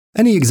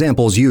Any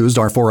examples used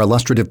are for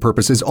illustrative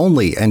purposes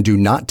only and do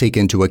not take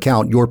into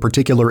account your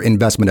particular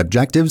investment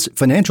objectives,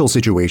 financial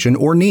situation,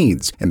 or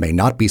needs, and may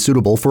not be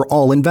suitable for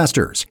all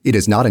investors. It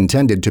is not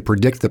intended to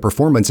predict the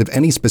performance of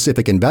any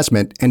specific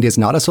investment and is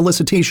not a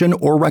solicitation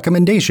or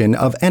recommendation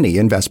of any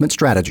investment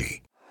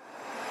strategy.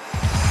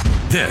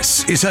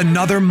 This is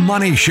Another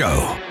Money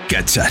Show.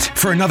 Get set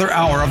for another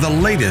hour of the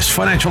latest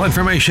financial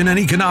information and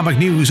economic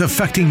news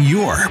affecting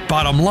your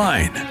bottom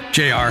line.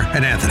 JR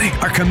and Anthony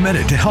are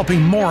committed to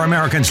helping more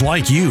Americans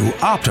like you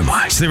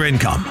optimize their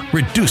income,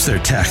 reduce their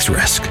tax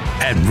risk,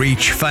 and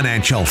reach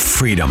financial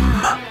freedom.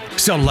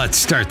 So let's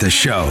start the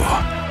show.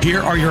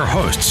 Here are your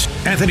hosts,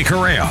 Anthony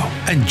Correo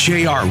and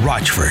JR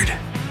Rochford.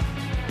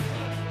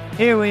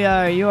 Here we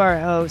are, your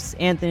hosts,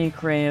 Anthony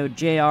Correo,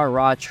 J.R.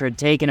 Rochford,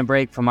 taking a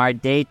break from our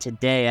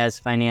day-to-day as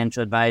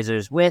financial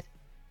advisors with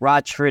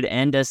Rochford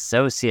and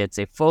Associates,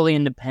 a fully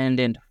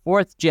independent,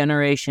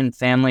 fourth-generation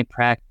family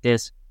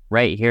practice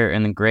right here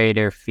in the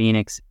greater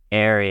Phoenix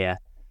area.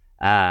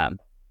 What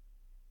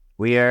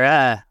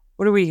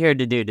are we here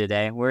to do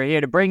today? We're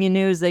here to bring you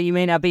news that you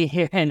may not be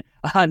hearing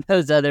on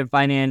those other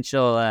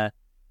financial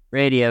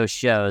radio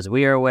shows.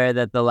 We are aware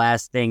that the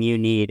last thing you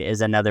need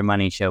is another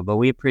money show, but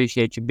we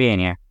appreciate you being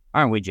here.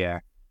 Aren't we,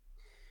 JR?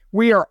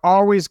 We are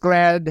always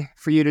glad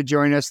for you to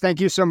join us. Thank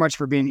you so much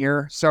for being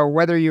here. So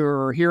whether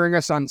you're hearing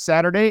us on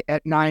Saturday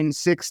at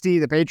 960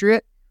 The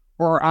Patriot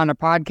or on a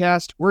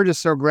podcast, we're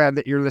just so glad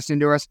that you're listening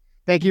to us.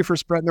 Thank you for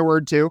spreading the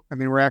word too. I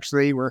mean, we're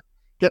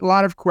getting a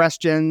lot of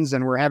questions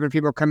and we're having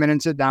people come in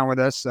and sit down with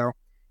us. So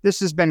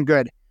this has been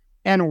good.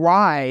 And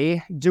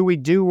why do we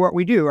do what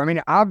we do? I mean,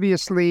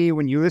 obviously,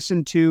 when you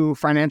listen to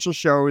financial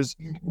shows,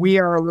 we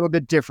are a little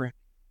bit different.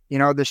 You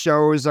know, the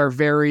shows are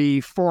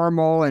very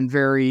formal and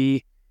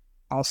very,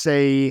 I'll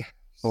say,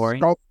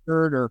 boring,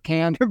 sculptured or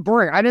canned.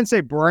 Boring. I didn't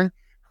say boring,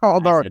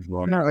 although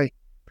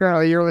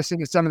apparently you're listening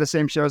to some of the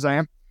same shows I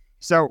am.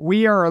 So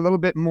we are a little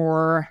bit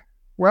more,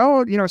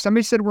 well, you know,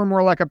 somebody said we're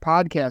more like a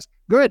podcast.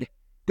 Good.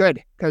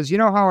 Because you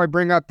know how I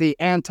bring up the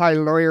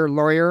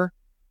anti-lawyer,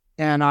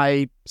 and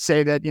I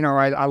say that, you know,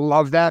 I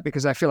love that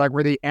because I feel like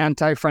we're the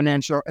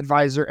anti-financial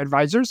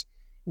advisors.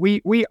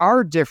 We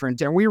are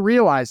different and we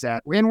realize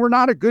that, and we're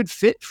not a good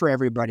fit for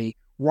everybody.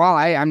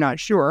 Why? I'm not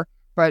sure,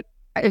 but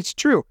it's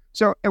true.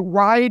 So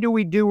why do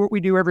we do what we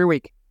do every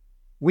week?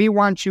 We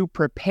want you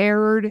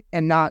prepared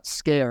and not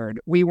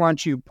scared. We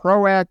want you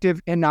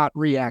proactive and not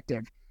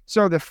reactive.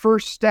 So the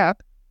first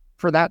step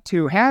for that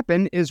to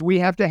happen is we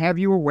have to have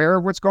you aware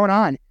of what's going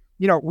on.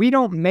 You know, we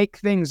don't make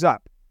things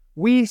up.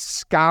 We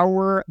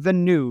scour the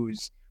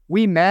news.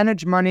 We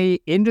manage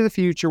money into the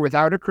future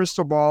without a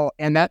crystal ball,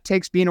 and that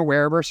takes being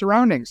aware of our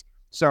surroundings.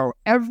 So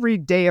every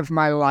day of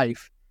my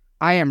life,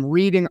 I am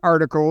reading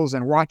articles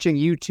and watching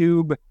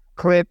YouTube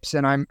clips,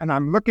 and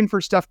I'm looking for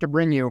stuff to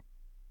bring you.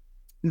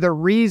 The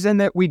reason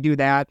that we do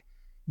that,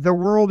 the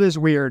world is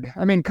weird.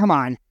 I mean, come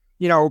on.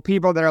 You know,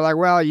 people that are like,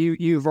 well,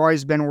 you've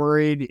always been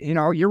worried. You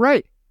know, you're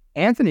right.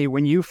 Anthony,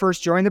 when you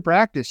first joined the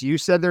practice, you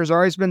said there's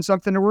always been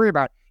something to worry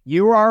about.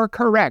 You are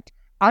correct.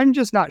 I'm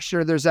just not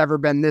sure there's ever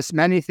been this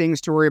many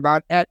things to worry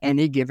about at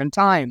any given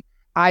time.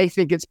 I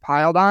think it's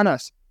piled on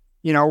us.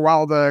 You know,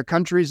 while the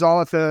country's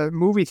all at the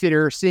movie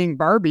theater seeing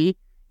Barbie,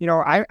 you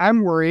know,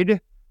 I'm worried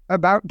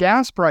about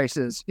gas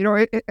prices. You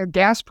know,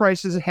 gas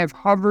prices have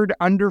hovered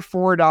under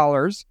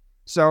 $4,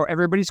 so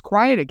everybody's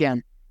quiet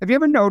again. Have you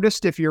ever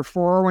noticed if your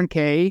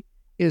 401k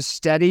is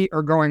steady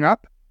or going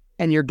up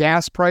and your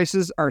gas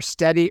prices are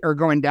steady or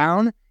going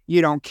down?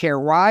 You don't care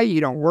why.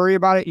 You don't worry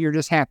about it. You're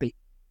just happy.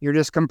 You're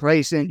just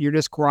complacent. You're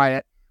just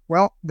quiet.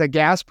 Well, the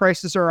gas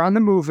prices are on the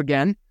move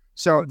again,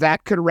 so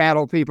that could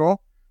rattle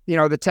people. You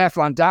know, the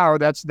Teflon Dow,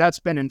 that's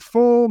been in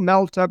full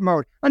melt-up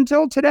mode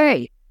until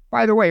today.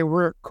 By the way,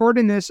 we're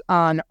recording this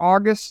on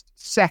August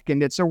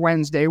 2nd. It's a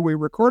Wednesday. We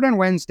record on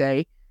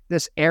Wednesday.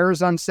 This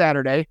airs on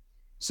Saturday.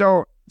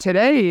 So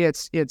today,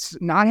 it's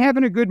not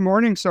having a good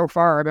morning so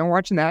far. I've been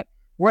watching that.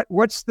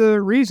 What's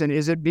the reason?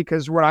 Is it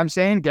because what I'm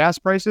saying, gas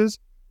prices?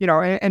 You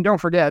know, and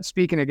don't forget,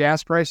 speaking of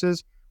gas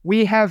prices,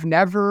 we have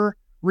never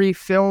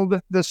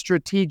refilled the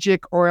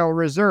strategic oil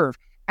reserve.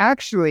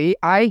 Actually,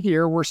 I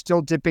hear we're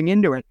still dipping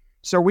into it.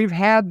 So we've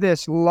had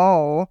this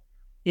lull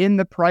in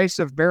the price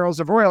of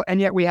barrels of oil,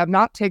 and yet we have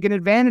not taken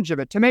advantage of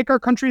it to make our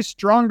country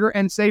stronger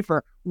and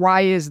safer.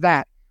 Why is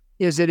that?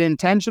 Is it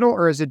intentional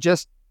or is it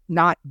just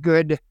not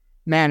good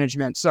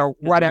management? So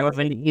whatever.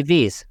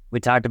 EVs. We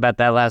talked about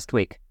that last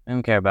week. I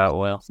don't care about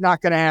oil. It's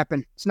not going to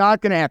happen. It's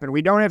not going to happen.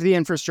 We don't have the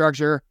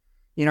infrastructure.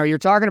 You know, you're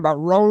talking about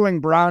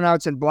rolling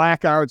brownouts and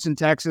blackouts in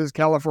Texas,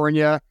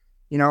 California.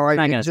 You know, it's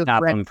not going to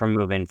stop them from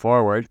moving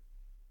forward.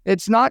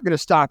 It's not going to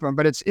stop them,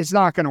 but it's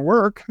not going to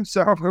work.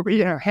 So,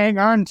 you know, hang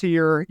on to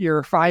your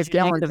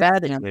 5-gallon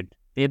attitude.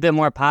 Be a bit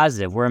more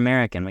positive. We're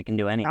American. We can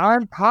do anything.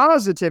 I'm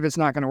positive it's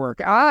not going to work.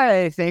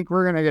 I think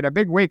we're going to get a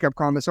big wake-up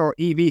call on this whole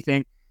EV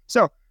thing.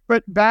 So,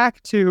 but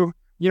back to,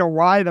 you know,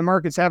 why the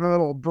market's having a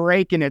little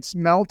break in its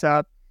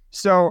melt-up.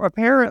 So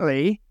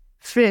apparently,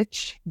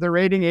 Fitch, the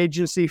rating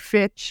agency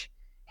Fitch,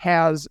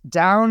 has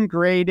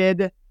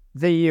downgraded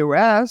the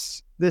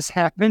U.S. This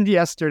happened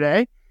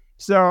yesterday.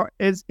 So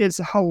it's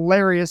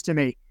hilarious to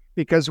me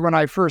because when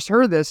I first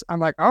heard this, I'm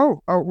like,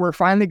 oh, we're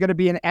finally going to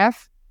be an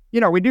F.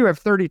 We do have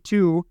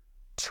 32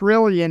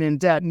 trillion in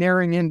debt,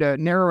 narrowing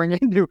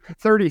into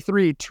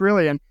 33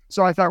 trillion.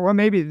 So I thought, well,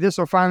 maybe this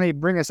will finally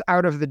bring us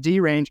out of the D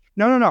range.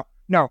 No.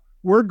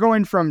 We're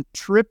going from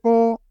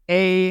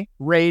AAA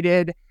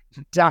rated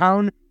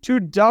down to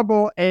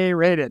AA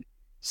rated.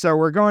 So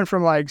we're going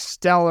from like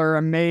stellar,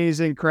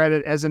 amazing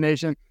credit as a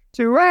nation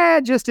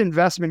to just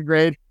investment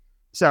grade.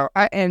 So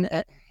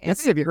Anthony,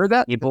 have you heard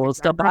that? People will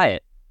still buy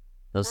it.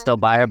 They'll still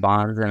buy our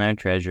bonds and our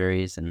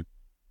treasuries, and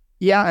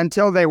yeah,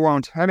 until they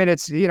won't. I mean,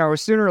 it's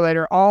sooner or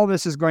later, all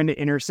this is going to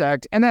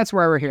intersect, and that's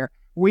why we're here.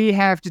 We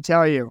have to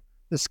tell you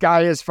the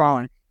sky is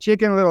falling.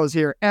 Chicken Little is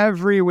here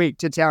every week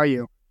to tell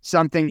you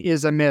something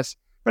is amiss.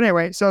 But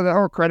anyway, so the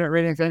whole credit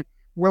rating thing,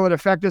 will it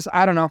affect us?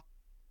 I don't know.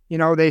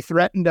 They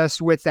threatened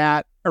us with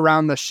that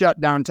around the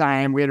shutdown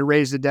time. We had to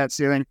raise the debt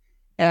ceiling,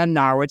 and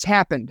now it's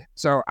happened.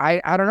 So I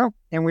don't know.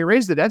 And we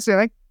raised the debt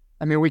ceiling.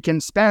 I mean,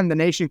 the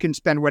nation can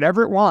spend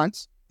whatever it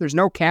wants. There's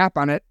no cap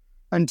on it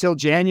until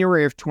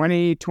January of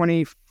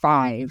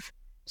 2025.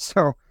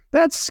 So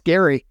that's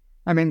scary.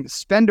 I mean,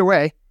 spend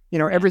away,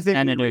 everything.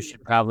 Senators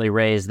should probably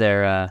raise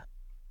their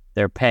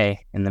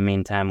pay in the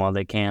meantime while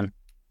they can.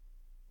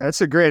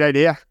 That's a great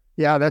idea.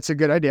 Yeah, that's a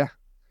good idea.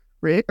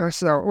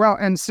 So, well,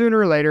 and sooner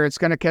or later it's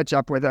going to catch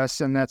up with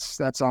us, and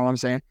that's all I'm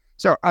saying.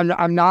 So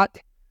I'm not,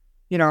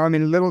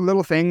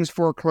 little things,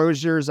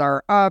 foreclosures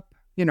are up.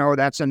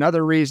 That's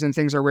another reason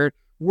things are weird.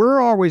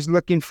 We're always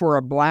looking for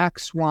a black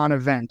swan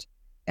event.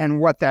 And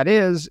what that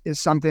is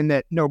something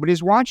that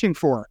nobody's watching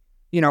for.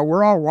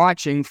 We're all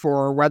watching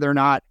for whether or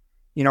not,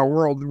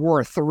 World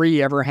War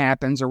III ever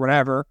happens or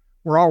whatever.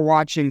 We're all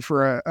watching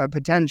for a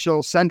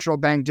potential central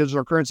bank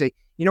digital currency.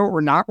 You know what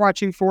we're not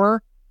watching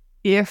for?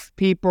 If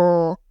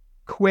people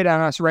quit on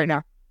us right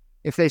now.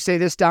 If they say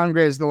this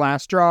downgrade is the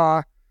last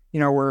straw,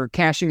 we're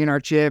cashing in our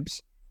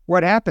chips,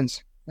 what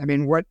happens? I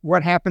mean,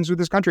 what happens with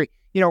this country?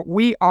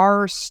 We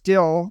are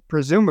still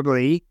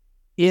presumably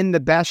in the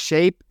best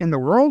shape in the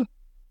world.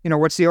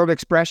 What's the old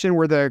expression?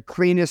 We're the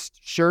cleanest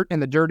shirt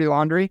in the dirty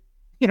laundry.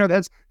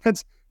 Isn't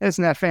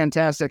that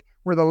fantastic?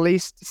 We're the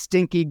least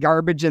stinky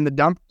garbage in the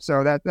dump.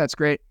 So that's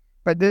great.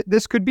 But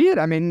this could be it.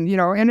 I mean,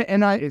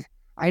 and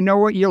I know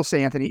what you'll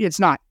say, Anthony. It's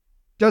not.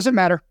 Doesn't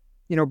matter.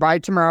 By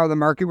tomorrow, the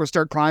market will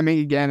start climbing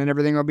again and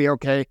everything will be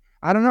okay.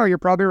 I don't know. You're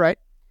probably right.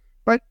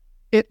 But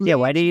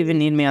why do you even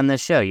need me on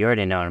this show? You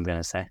already know what I'm going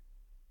to say.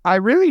 I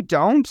really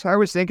don't. I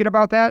was thinking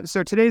about that.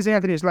 So today's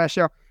Anthony's last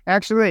show.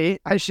 Actually,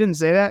 I shouldn't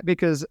say that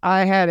because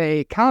I had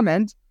a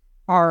comment.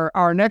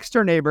 Our next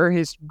door neighbor,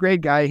 he's a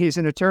great guy. He's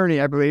an attorney,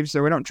 I believe,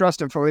 so we don't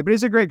trust him fully, but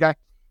he's a great guy.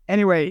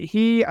 Anyway,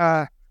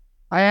 I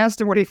asked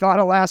him what he thought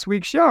of last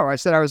week's show. I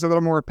said I was a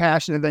little more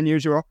passionate than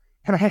usual.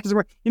 And I asked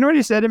him, you know what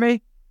he said to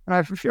me? And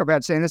I feel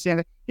bad saying this,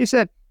 Anthony. He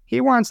said,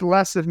 he wants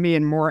less of me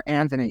and more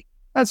Anthony.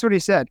 That's what he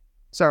said.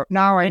 So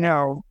now I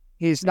know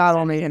he's not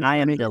only an I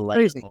am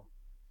delightful.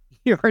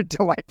 You are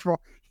delightful.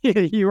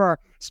 You are.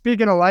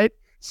 Speaking of lights,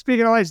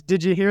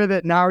 did you hear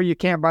that now you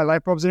can't buy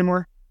light bulbs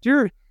anymore?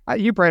 You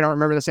probably don't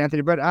remember this,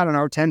 Anthony, but I don't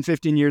know, 10,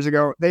 15 years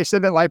ago, they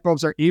said that light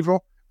bulbs are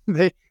evil.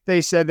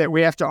 They said that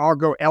we have to all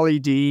go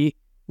LED.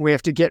 We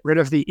have to get rid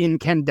of the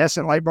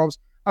incandescent light bulbs.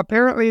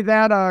 Apparently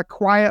that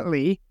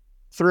quietly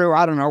through,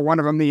 I don't know, one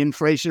of them, the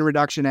Inflation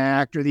Reduction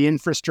Act or the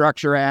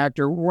Infrastructure Act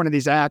or one of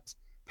these acts,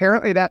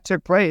 apparently that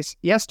took place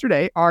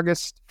yesterday,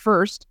 August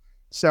 1st.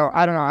 So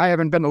I don't know. I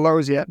haven't been to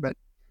Lowe's yet, but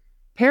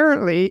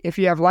apparently if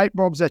you have light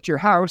bulbs at your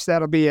house,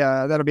 that'll be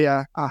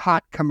a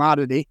hot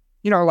commodity.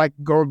 Like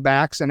gold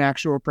backs and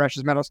actual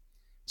precious metals.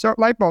 So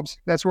light bulbs,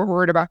 that's what we're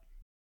worried about.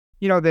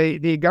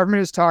 The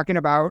government is talking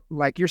about,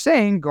 like you're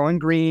saying, going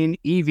green,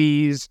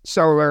 EVs,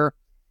 solar.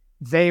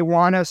 They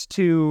want us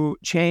to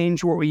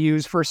change what we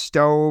use for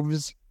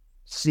stoves,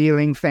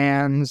 ceiling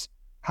fans,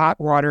 hot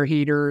water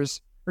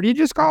heaters, or do you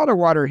just call it a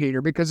water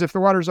heater? Because if the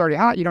water's already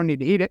hot, you don't need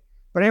to heat it.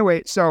 But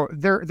anyway, so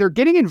they're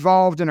getting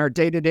involved in our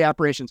day-to-day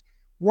operations.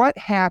 What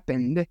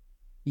happened?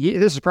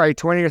 This is probably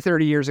 20 or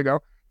 30 years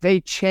ago. They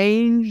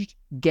changed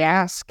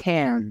gas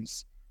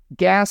cans.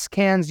 Gas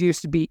cans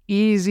used to be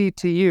easy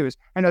to use.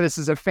 I know this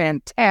is a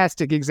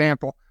fantastic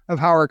example of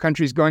how our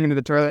country's going into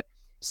the toilet.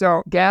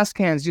 So gas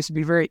cans used to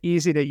be very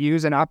easy to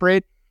use and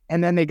operate.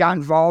 And then they got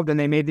involved and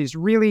they made these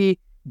really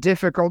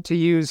difficult to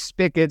use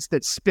spigots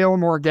that spill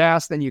more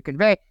gas than you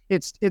convey.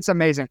 It's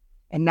amazing.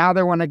 And now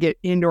they want to get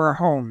into our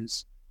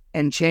homes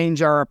and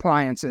change our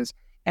appliances.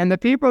 And the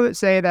people that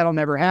say that'll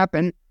never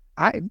happen,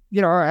 I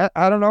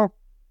don't know.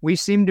 We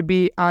seem to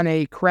be on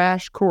a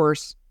crash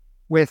course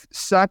with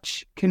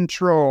such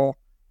control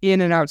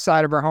in and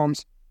outside of our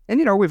homes. And,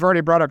 we've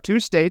already brought up 2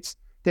 states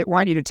that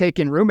want you to take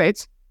in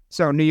roommates.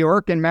 So New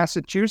York and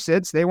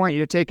Massachusetts, they want you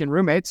to take in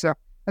roommates. So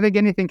I think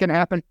anything can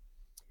happen.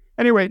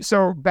 Anyway,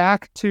 so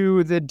back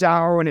to the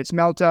Dow and its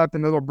melt up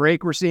and the little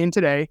break we're seeing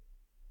today.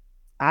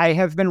 I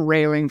have been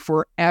railing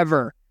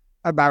forever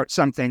about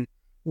something.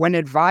 When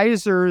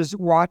advisors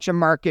watch a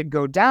market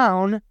go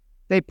down,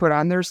 they put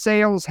on their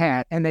sales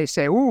hat and they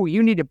say, "Ooh,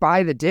 you need to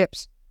buy the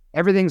dips."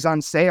 Everything's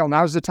on sale.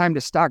 Now's the time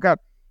to stock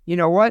up. You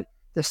know what?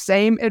 The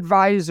same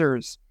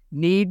advisors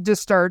need to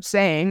start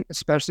saying,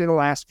 especially the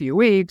last few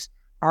weeks,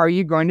 are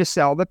you going to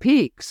sell the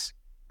peaks?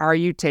 Are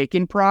you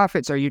taking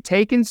profits? Are you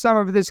taking some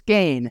of this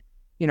gain?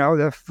 The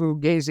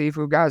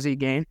Fugazi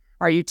gain.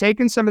 Are you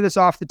taking some of this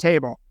off the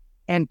table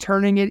and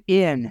turning it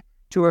in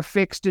to a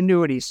fixed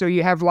annuity so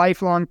you have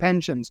lifelong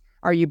pensions?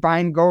 Are you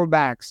buying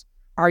goldbacks?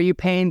 Are you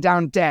paying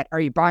down debt? Are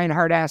you buying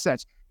hard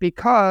assets?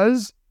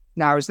 Because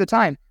now is the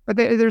time. But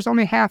there's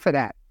only half of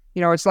that.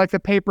 It's like the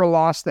paper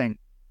loss thing.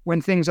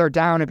 When things are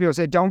down and people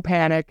say, don't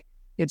panic.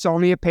 It's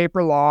only a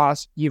paper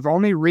loss. You've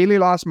only really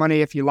lost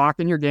money if you lock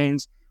in your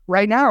gains.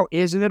 Right now,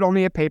 isn't it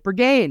only a paper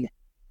gain?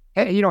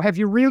 Have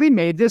you really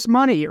made this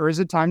money, or is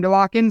it time to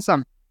lock in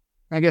some?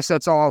 I guess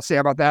that's all I'll say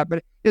about that.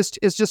 But it's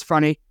just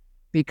funny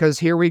because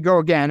here we go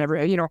again.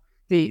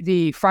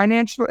 The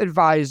financial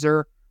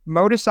advisor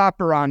modus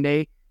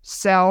operandi: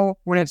 sell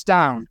when it's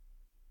down.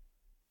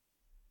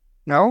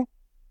 No,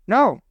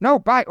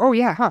 buy. Oh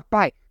yeah,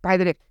 buy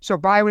the dip. So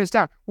buy when it's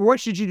down. Well, what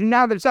should you do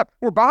now that it's up?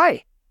 Well,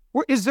 buy.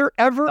 Is there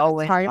ever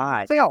a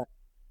time to sell?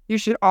 You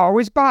should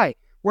always buy.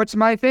 What's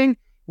my thing?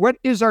 What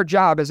is our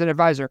job as an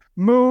advisor?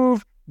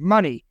 Move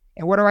money.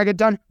 And what do I get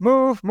done?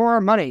 Move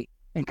more money.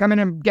 And come in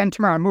again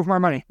tomorrow and move more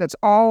money. That's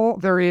all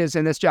there is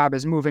in this job,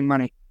 is moving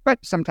money. But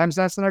sometimes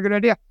that's not a good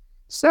idea.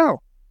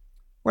 So,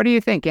 what do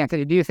you think,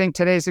 Anthony? Do you think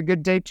today's a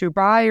good day to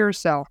buy or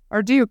sell?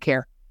 Or do you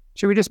care?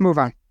 Should we just move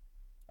on?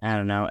 I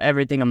don't know.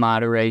 Everything in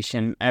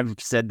moderation. I've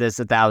said this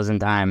 1,000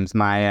 times.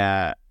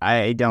 I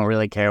don't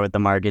really care what the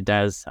market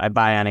does. I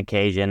buy on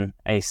occasion.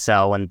 I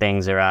sell when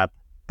things are up.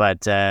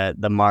 But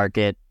the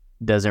market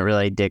doesn't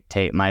really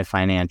dictate my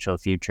financial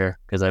future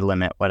because I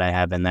limit what I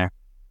have in there.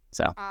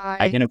 So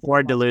I can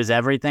afford to lose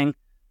everything.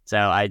 So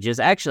I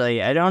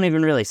don't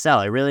even really sell.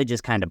 I really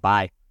just kind of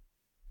buy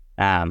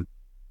in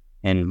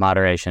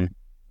moderation.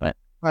 But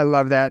I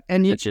love that.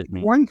 And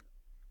one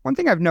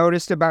thing I've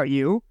noticed about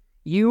you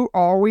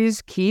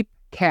always keep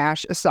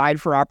cash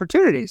aside for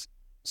opportunities.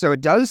 So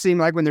it does seem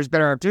like when there's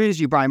better opportunities,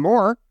 you buy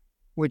more,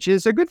 which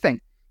is a good thing.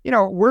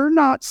 We're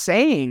not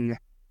saying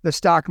the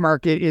stock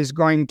market is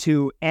going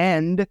to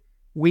end.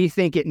 We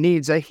think it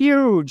needs a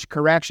huge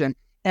correction.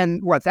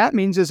 And what that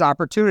means is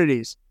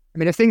opportunities. I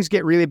mean, if things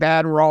get really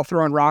bad and we're all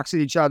throwing rocks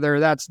at each other,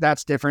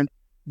 that's different.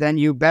 Then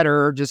you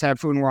better just have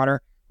food and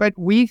water. But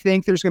we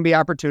think there's going to be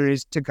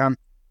opportunities to come.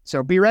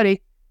 So be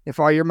ready. If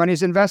all your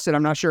money's invested,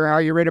 I'm not sure how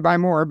you're ready to buy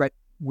more, but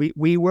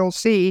we will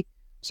see.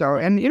 So,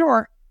 and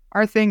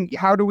our thing,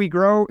 how do we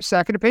grow?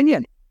 Second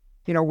opinion.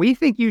 We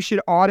think you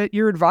should audit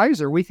your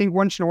advisor. We think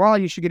once in a while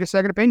you should get a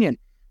second opinion.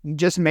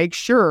 Just make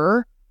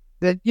sure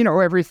that,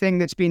 everything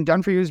that's being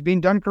done for you is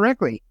being done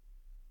correctly.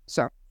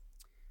 So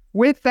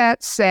with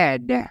that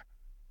said,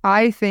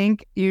 I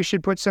think you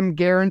should put some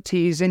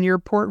guarantees in your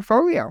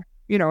portfolio.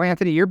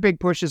 Anthony, your big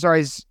push is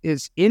always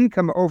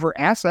income over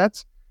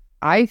assets.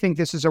 I think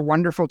this is a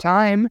wonderful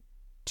time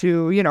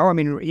to,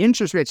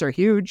 interest rates are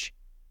huge.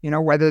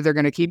 Whether they're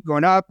going to keep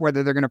going up,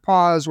 whether they're going to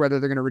pause, whether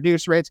they're going to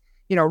reduce rates.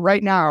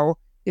 Right now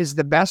is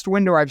the best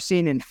window I've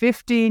seen in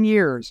 15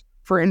 years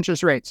for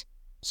interest rates.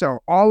 So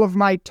all of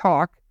my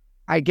talk,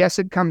 I guess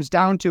it comes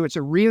down to it's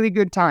a really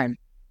good time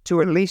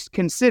to at least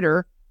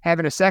consider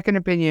having a second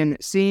opinion,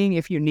 seeing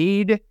if you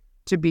need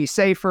to be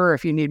safer,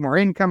 if you need more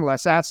income,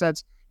 less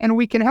assets, and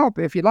we can help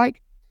if you'd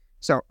like.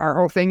 So our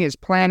whole thing is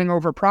planning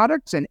over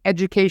products and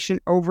education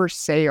over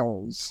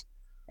sales.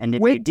 And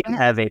if you do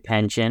have a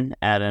pension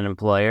at an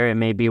employer, it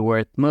may be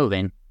worth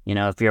moving.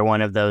 If you're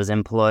one of those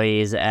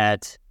employees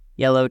at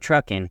Yellow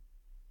Trucking.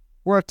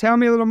 Well, tell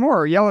me a little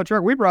more. Yellow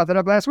Truck, we brought that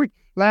up last week.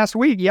 Last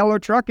week, Yellow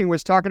Trucking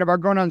was talking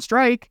about going on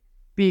strike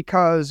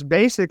because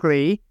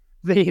basically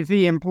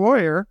the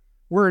employer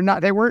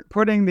they weren't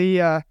putting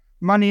the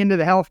money into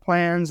the health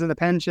plans and the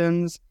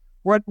pensions.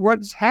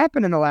 What's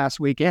happened in the last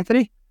week,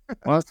 Anthony?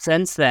 Well,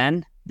 since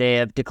then, they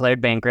have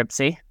declared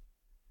bankruptcy.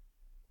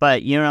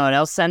 But you know what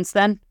else since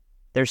then?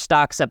 Their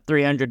stock's up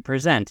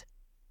 300%.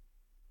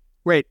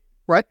 Wait,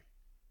 what?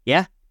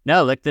 Yeah.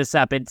 No, look this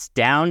up. It's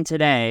down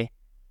today,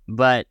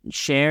 but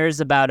shares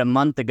about a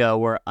month ago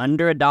were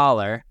under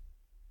 $1.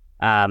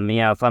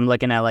 If I'm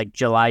looking at like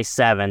July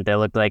 7th, it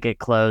looked like it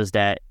closed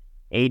at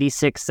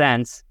 86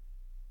 cents.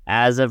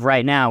 As of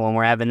right now, when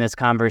we're having this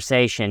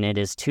conversation, it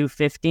is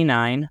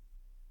 $2.59.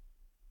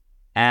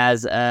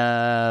 As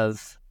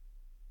of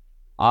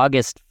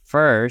August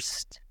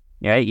 1st,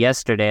 right,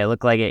 yesterday, it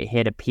looked like it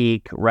hit a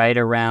peak right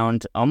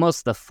around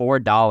almost the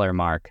 $4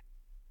 mark.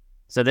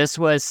 So this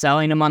was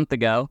selling a month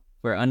ago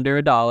for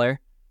under $1.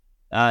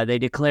 They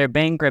declare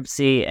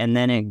bankruptcy, and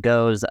then it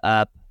goes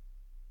up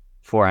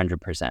 400%,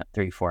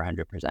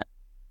 400%.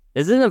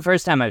 This isn't the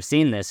first time I've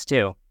seen this,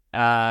 too.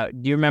 Do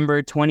you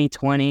remember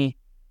 2020? It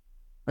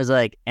was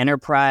like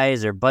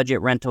Enterprise or Budget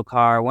Rental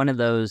Car, one of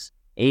those,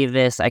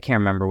 Avis. I can't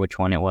remember which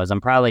one it was. I'm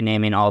probably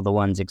naming all the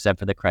ones except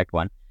for the correct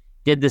one.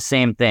 Did the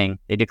same thing.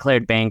 They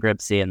declared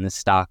bankruptcy, and the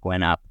stock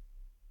went up.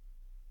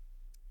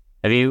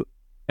 Have you?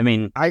 I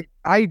mean,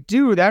 I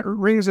do. That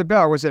rings a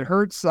bell. Was it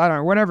Hertz? I don't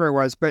know. Whatever it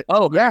was, but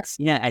yes,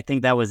 yeah. I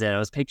think that was it. I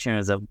was picturing it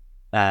as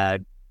a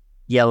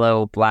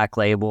yellow black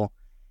label.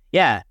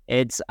 Yeah,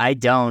 I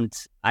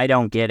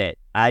don't get it.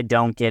 I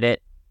don't get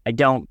it. I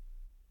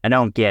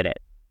don't get it.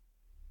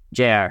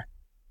 JR,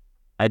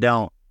 I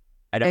don't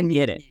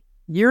get it.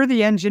 You're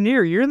the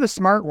engineer. You're the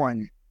smart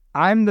one.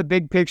 I'm the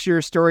big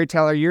picture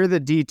storyteller. You're the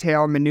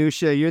detail,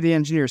 minutia. You're the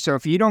engineer. So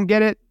if you don't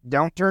get it,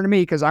 don't turn to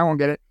me because I won't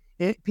get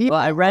it.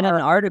 I read an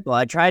article.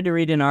 I tried to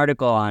read an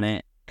article on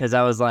it because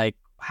I was like,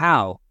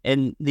 how?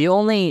 And I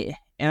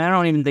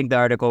don't even think the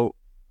article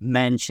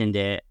mentioned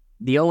it.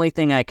 The only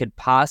thing I could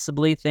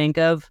possibly think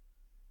of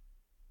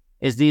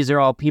is these are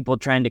all people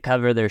trying to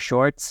cover their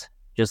shorts,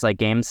 just like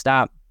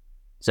GameStop.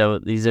 So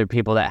these are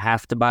people that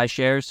have to buy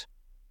shares.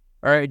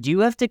 Or do you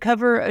have to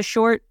cover a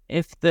short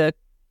if the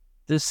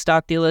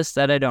stock delists?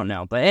 That I don't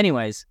know. But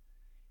anyways,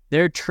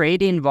 their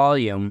trading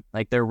volume,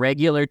 like their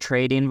regular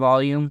trading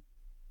volume,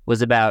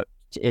 was about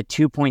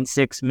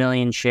 2.6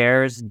 million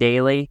shares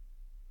daily.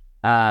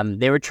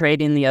 They were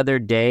trading the other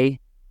day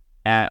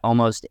at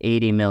almost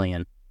 80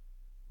 million.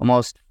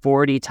 Almost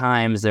 40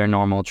 times their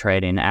normal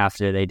trading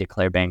after they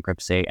declare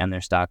bankruptcy and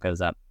their stock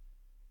goes up.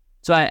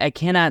 So I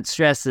cannot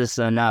stress this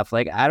enough.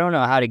 Like, I don't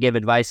know how to give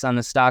advice on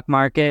the stock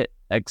market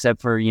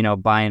except for,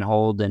 buy and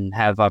hold and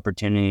have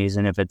opportunities.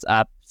 And if it's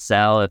up,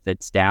 sell. If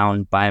it's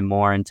down, buy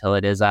more until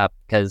it is up.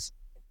 Because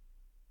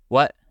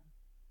what?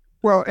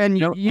 Well,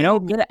 and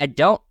I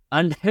don't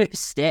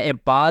understand.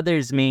 It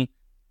bothers me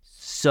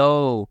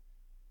so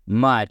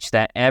much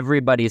that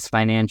everybody's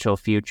financial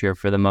future,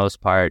 for the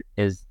most part,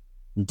 is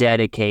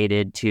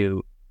dedicated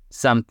to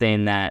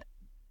something that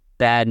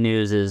bad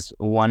news is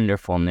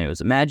wonderful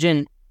news.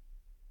 Imagine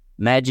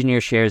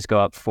your shares go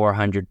up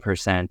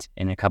 400%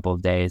 in a couple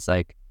of days.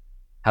 Like,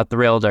 how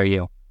thrilled are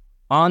you?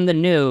 On the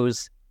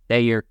news that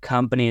your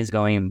company is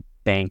going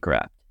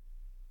bankrupt.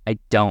 I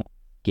don't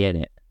get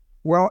it.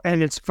 Well,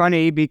 and it's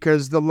funny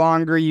because the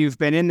longer you've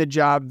been in the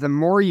job, the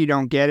more you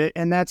don't get it.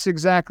 And that's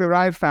exactly what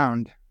I've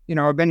found.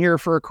 I've been here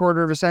for a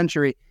quarter of a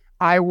century.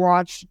 I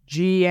watched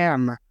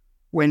GM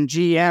when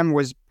GM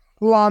was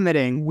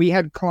plummeting. We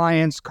had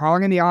clients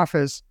calling in the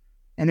office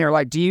and they're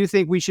like, do you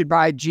think we should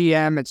buy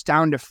GM? It's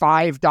down to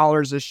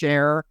 $5 a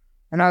share.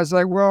 And I was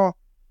like, well,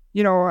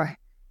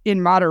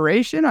 in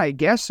moderation, I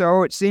guess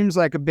so. It seems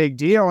like a big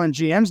deal and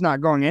GM's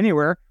not going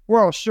anywhere.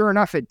 Well, sure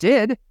enough, it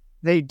did.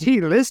 They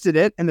delisted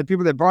it, and the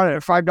people that bought it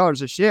at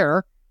 $5 a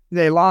share,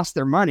 they lost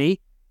their money,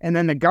 and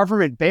then the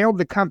government bailed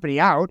the company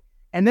out,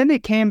 and then they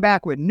came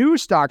back with new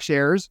stock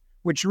shares,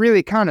 which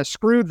really kind of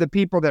screwed the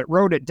people that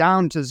wrote it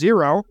down to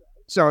zero.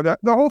 So the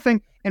whole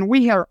thing, and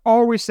we are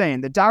always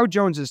saying the Dow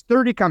Jones is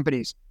 30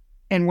 companies,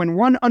 and when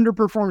one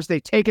underperforms, they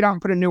take it out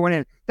and put a new one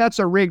in. That's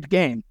a rigged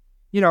game.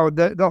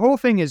 The whole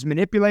thing is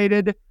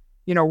manipulated.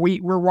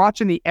 We're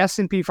watching the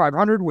S&P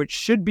 500, which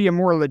should be a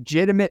more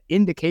legitimate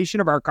indication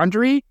of our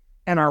country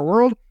and our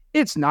world.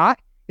 It's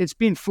not. It's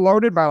being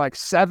floated by like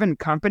 7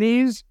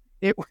 companies.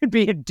 It would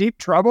be in deep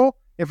trouble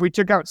if we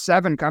took out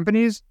 7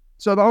 companies.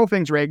 So the whole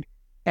thing's rigged.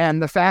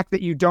 And the fact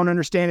that you don't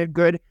understand it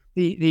good,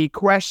 the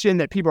question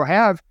that people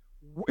have,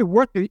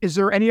 what is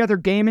there any other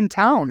game in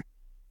town?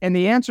 And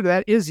the answer to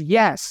that is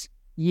yes.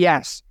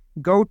 Yes.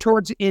 Go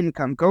towards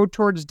income. Go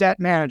towards debt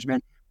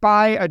management.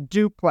 Buy a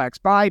duplex.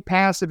 Buy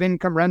passive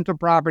income rental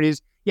properties.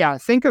 Yeah,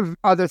 think of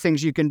other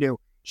things you can do.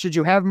 Should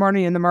you have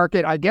money in the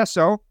market? I guess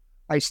so.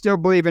 I still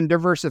believe in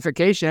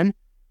diversification,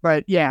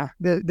 but yeah,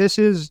 this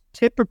is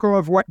typical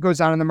of what goes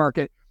on in the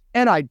market.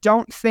 And I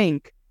don't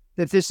think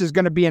that this is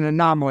going to be an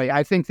anomaly.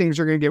 I think things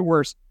are going to get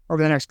worse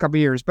over the next couple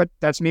of years, but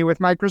that's me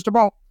with my crystal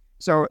ball.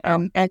 So,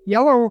 and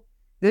Yellow,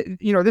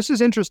 this is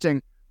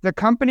interesting. The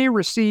company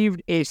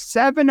received a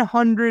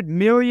 $700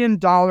 million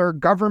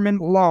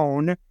government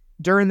loan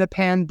during the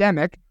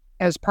pandemic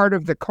as part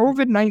of the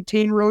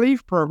COVID-19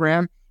 relief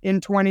program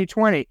in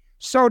 2020.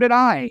 So did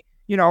I.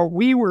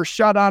 We were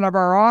shut out of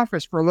our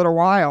office for a little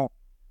while.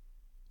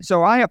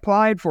 So I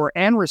applied for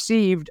and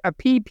received a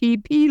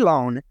PPP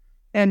loan.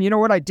 And you know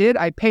what I did?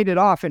 I paid it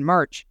off in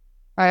March.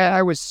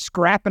 I was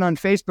scrapping on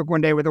Facebook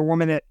one day with a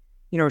woman that,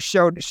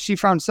 she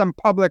found some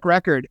public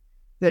record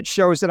that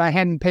shows that I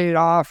hadn't paid it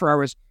off or I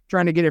was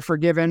trying to get it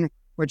forgiven,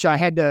 which I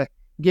had to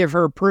give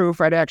her proof.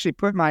 I'd actually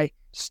put my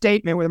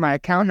statement with my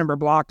account number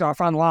blocked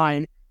off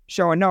online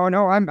showing, no,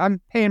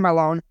 I'm paying my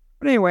loan.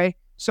 But anyway,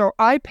 so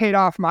I paid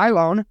off my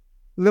loan.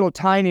 Little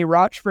tiny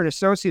Rochford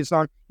Associates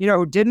loan. You know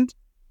who didn't?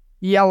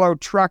 Yellow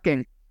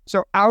Trucking.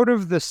 So out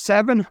of the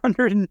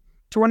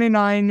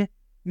 $729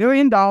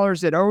 million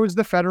it owes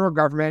the federal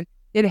government,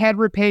 it had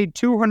repaid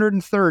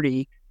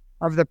 $230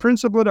 of the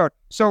principal owed.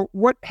 So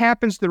what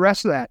happens to the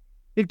rest of that?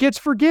 It gets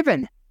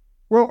forgiven.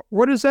 Well,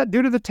 what does that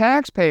do to the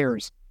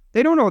taxpayers?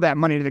 They don't owe that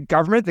money to the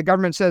government. The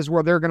government says,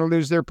 well, they're going to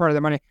lose their part of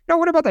the money. No,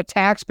 what about the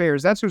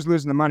taxpayers? That's who's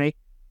losing the money.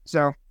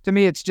 So to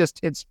me,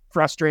 it's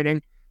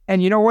frustrating.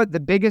 And you know what the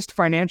biggest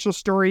financial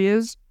story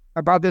is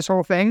about this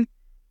whole thing?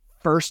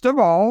 First of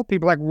all,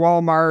 people like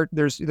Walmart,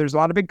 there's a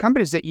lot of big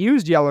companies that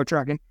used Yellow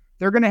Trucking.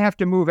 They're going to have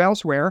to move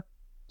elsewhere.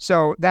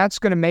 So that's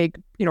going to make,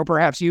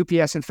 perhaps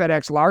UPS and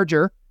FedEx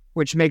larger,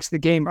 which makes the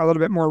game a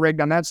little bit more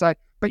rigged on that side.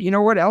 But you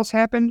know what else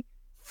happened?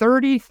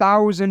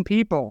 30,000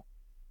 people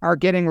are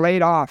getting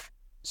laid off.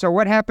 So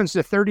what happens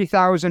to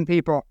 30,000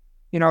 people?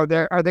 Are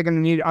they going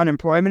to need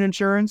unemployment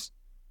insurance?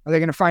 Are they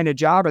going to find a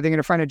job? Are they going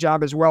to find a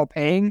job as well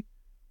paying?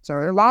 So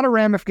there are a lot of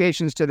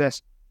ramifications to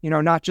this,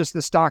 not just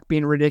the stock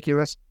being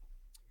ridiculous.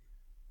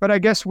 But I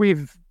guess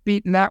we've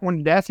beaten that one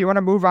to death. You want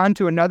to move on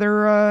to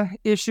another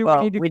issue?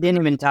 Well, we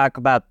didn't even talk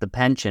about the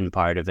pension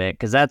part of it,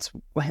 because that's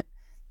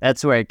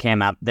where it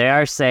came up. They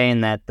are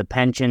saying that the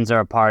pensions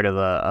are a part of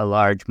a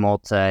large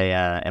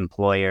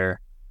multi-employer.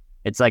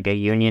 It's like a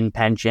union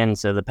pension,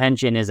 so the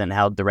pension isn't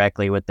held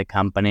directly with the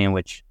company,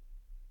 which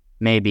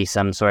may be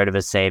some sort of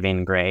a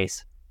saving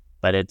grace.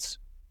 But it's,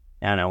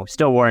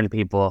 still warn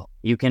people,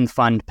 you can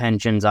fund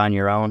pensions on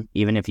your own,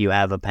 even if you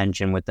have a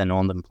pension with an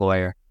old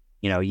employer.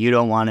 You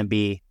don't want to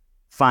be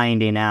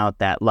finding out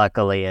that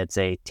luckily it's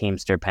a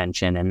Teamster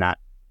pension and not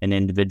an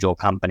individual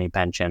company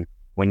pension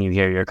when you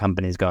hear your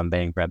company's going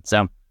bankrupt.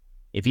 So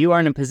if you are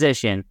in a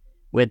position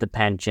with a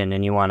pension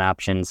and you want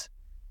options,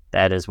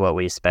 that is what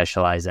we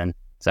specialize in.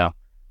 So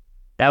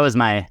that was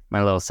my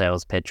little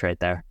sales pitch right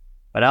there.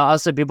 But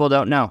also people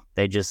don't know.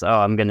 They just,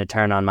 I'm going to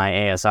turn on my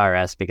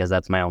ASRS because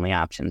that's my only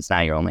option. It's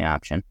not your only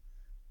option.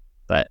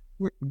 But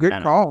good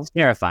call. It's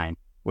terrifying.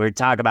 We're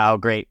talking about how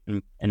great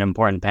and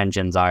important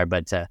pensions are,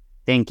 but to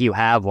think you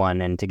have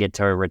one and to get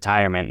to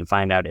retirement and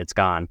find out it's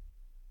gone,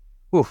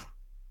 I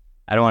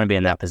don't want to be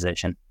in that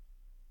position.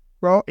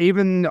 Well,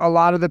 even a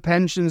lot of the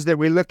pensions that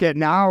we look at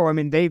now, I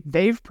mean,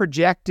 they've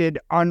projected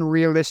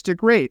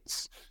unrealistic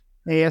rates.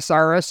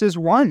 ASRS is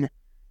one.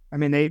 I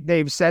mean,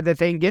 they've said that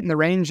they can get in the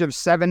range of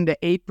 7 to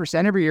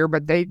 8% every year,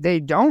 but they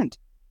don't.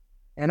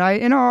 And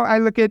I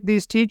look at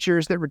these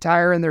teachers that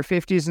retire in their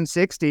 50s and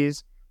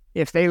 60s.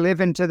 If they live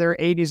into their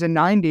 80s and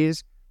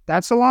 90s,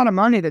 that's a lot of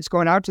money that's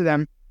going out to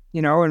them,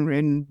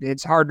 and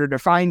it's harder to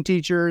find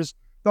teachers.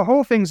 The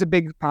whole thing's a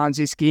big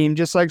Ponzi scheme,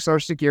 just like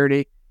Social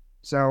Security.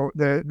 So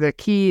the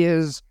key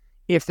is,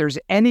 if there's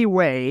any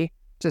way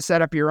to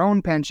set up your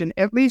own pension,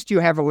 at least you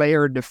have a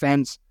layer of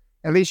defense.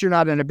 At least you're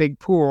not in a big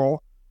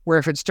pool where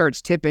if it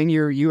starts tipping,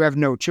 you have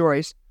no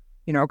choice,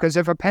 because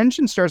if a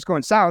pension starts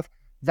going south,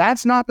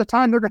 that's not the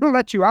time they're going to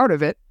let you out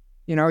of it.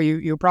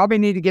 You probably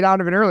need to get out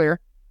of it earlier,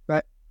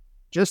 but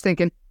just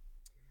thinking.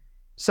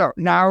 So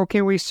now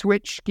can we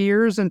switch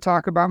gears and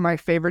talk about my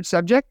favorite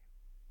subject?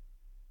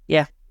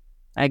 Yeah,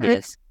 I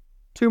guess.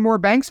 2 more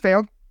banks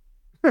failed.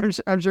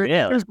 I'm sure really?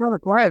 It was rather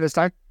quiet this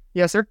time.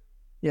 Yes, sir.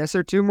 Yes,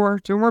 sir. 2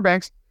 more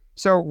banks.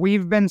 So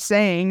we've been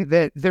saying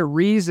that the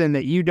reason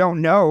that you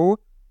don't know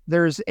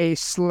there's a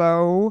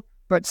slow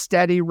but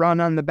steady run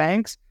on the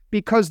banks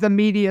because the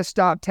media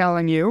stopped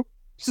telling you.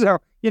 So,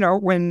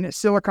 when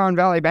Silicon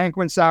Valley Bank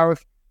went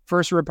south,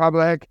 First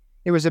Republic,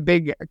 it was a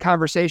big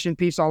conversation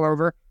piece all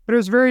over, but it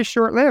was very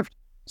short-lived.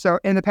 So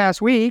in the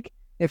past week,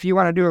 if you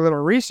want to do a little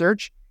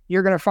research,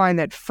 you're going to find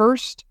that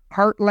First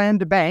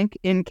Heartland Bank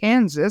in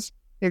Kansas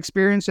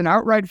experienced an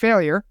outright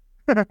failure,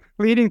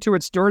 leading to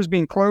its doors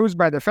being closed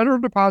by the Federal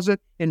Deposit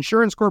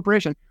Insurance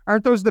Corporation.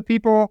 Aren't those the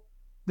people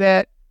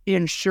that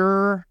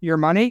insure your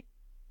money?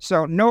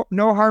 So no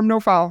harm, no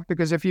foul,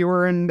 because if you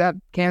were in that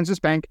Kansas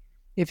bank,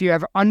 if you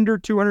have under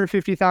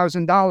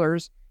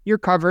 $250,000, you're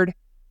covered.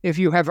 If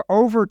you have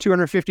over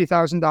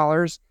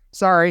 $250,000,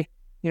 sorry,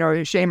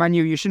 shame on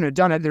you. You shouldn't have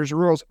done it. There's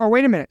rules. Oh,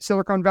 wait a minute.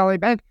 Silicon Valley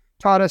Bank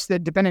taught us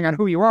that depending on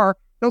who you are,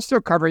 they'll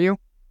still cover you,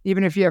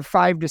 even if you have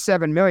 5 to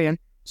 7 million.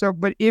 So,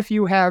 but if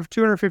you have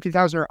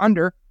 250,000 or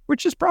under,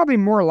 which is probably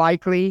more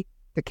likely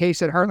the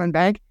case at Heartland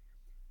Bank,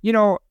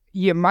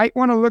 you might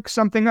want to look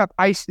something up.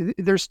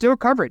 There's still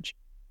coverage,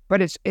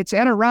 but it's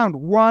at around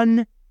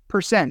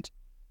 1%.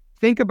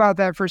 Think about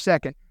that for a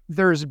second.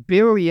 There's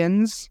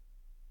billions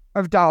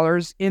of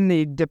dollars in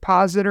the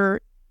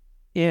depositor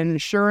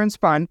insurance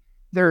fund.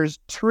 There's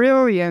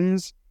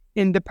trillions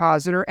in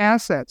depositor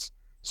assets.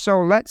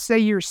 So let's say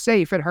you're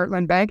safe at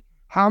Heartland Bank.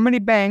 How many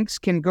banks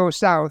can go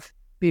south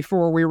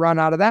before we run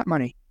out of that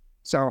money?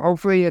 So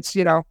hopefully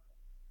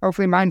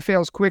hopefully mine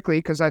fails quickly,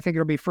 because I think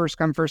it'll be first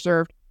come, first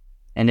served.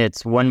 And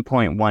it's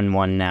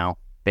 1.11 now,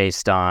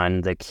 based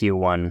on the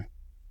Q1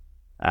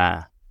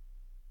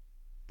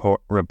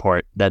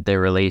 report that they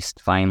released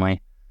finally.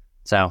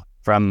 So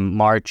from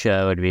March,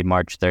 it would be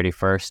March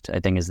 31st, I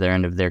think, is their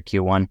end of their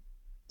Q1.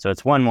 So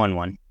it's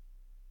 111.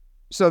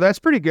 So that's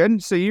pretty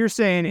good. So you're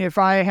saying if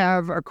I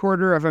have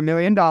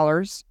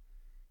 $250,000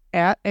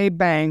 at a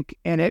bank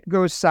and it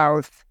goes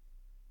south,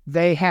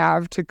 they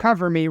have to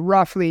cover me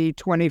roughly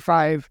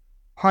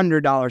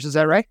 $2,500. Is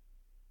that right?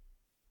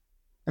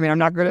 I mean, I'm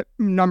not good at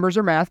numbers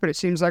or math, but it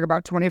seems like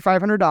about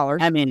 $2,500.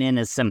 I mean, in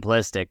a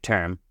simplistic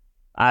term,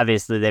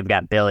 obviously they've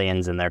got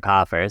billions in their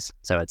coffers.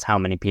 So it's how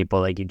many people,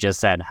 like you just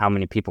said, how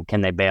many people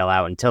can they bail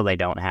out until they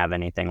don't have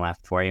anything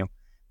left for you?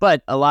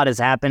 But a lot has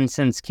happened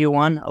since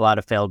Q1, a lot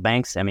of failed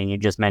banks. I mean, you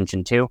just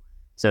mentioned 2.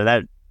 So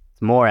that's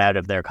more out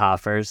of their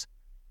coffers.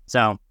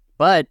 So,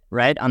 but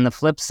right on the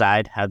flip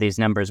side, how these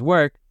numbers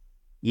work,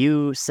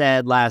 you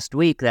said last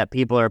week that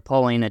people are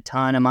pulling a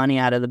ton of money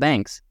out of the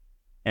banks.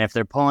 And if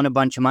they're pulling a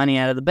bunch of money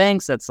out of the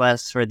banks, that's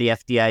less for the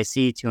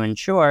FDIC to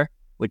insure,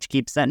 which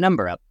keeps that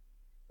number up.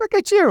 Look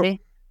at you.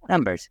 See?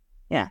 Numbers.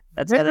 Yeah,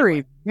 that's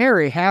very,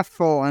 very half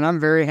full, and I'm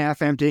very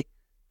half empty.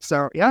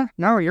 So yeah,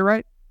 no, you're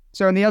right.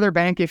 So in the other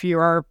bank, if you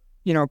are,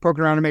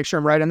 poking around to make sure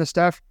I'm right on the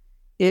stuff,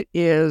 it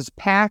is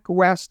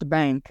PacWest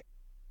Bank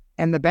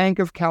and the Bank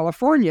of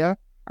California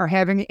are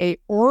having a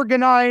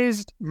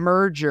organized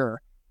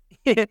merger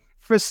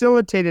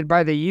facilitated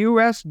by the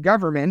U.S.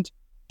 government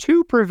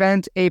to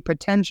prevent a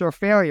potential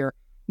failure.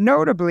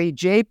 Notably,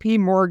 J.P.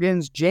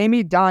 Morgan's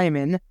Jamie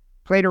Dimon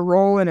played a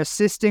role in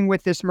assisting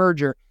with this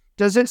merger.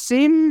 Is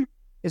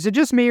it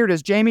just me, or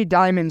does Jamie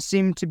Dimon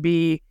seem to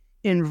be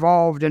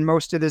involved in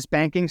most of this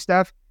banking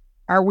stuff?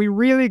 Are we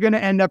really going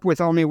to end up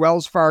with only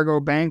Wells Fargo,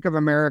 Bank of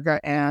America,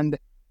 and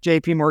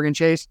J.P. Morgan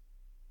Chase?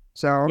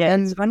 So yeah,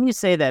 it's funny you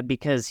say that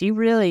because he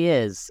really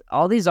is.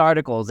 All these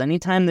articles,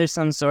 anytime there's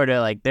some sort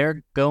of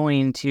they're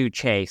going to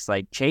Chase.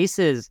 Chase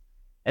is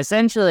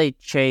essentially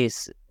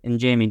Chase and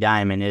Jamie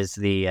Dimon is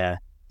the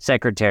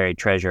Secretary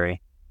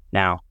Treasury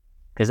now,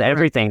 because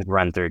everything's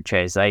run through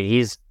Chase.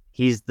 He's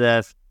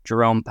the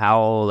Jerome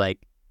Powell.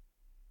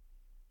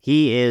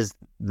 He is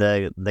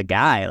the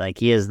guy.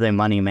 He is the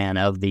money man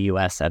of the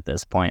U.S. at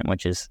this point,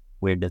 which is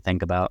weird to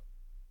think about.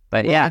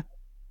 But yeah.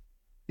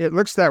 It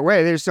looks that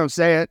way. They just don't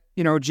say it.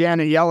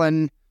 Janet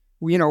Yellen,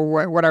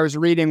 what I was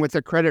reading with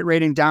the credit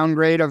rating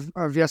downgrade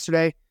of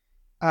yesterday,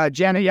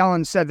 Janet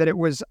Yellen said that it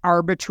was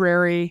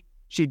arbitrary.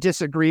 She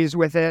disagrees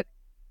with it.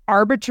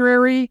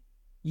 Arbitrary?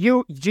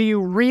 Do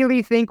you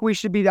really think we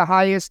should be the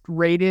highest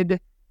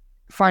rated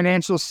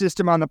financial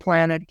system on the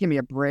planet? Give me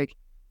a break.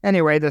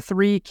 Anyway, the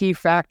three key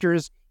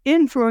factors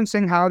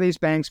influencing how these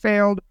banks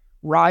failed: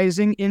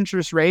 rising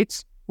interest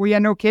rates. Well, yeah,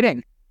 no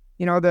kidding.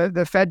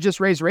 The Fed just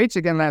raised rates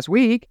again last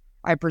week.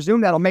 I presume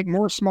that'll make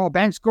more small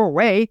banks go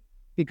away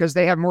because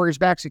they have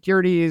mortgage-backed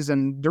securities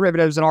and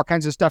derivatives and all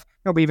kinds of stuff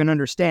nobody even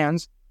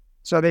understands.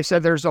 So they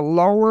said there's a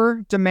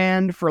lower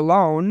demand for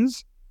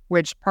loans,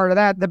 which part of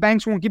that, the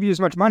banks won't give you as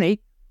much money.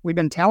 We've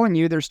been telling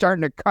you they're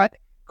starting to cut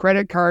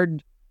credit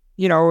card,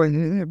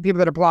 people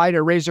that apply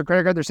to raise their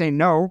credit card, they're saying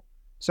no.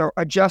 So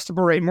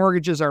adjustable rate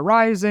mortgages are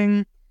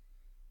rising,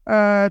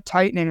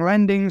 tightening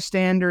lending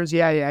standards,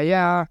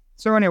 yeah.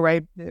 So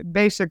anyway,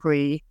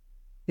 basically,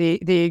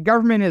 the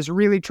government is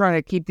really trying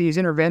to keep these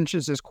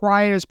interventions as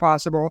quiet as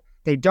possible.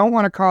 They don't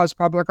want to cause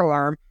public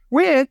alarm,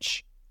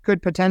 which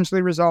could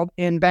potentially result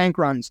in bank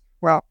runs.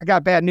 Well, I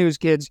got bad news,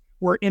 kids.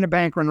 We're in a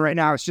bank run right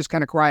now. It's just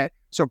kind of quiet.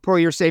 So pull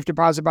your safe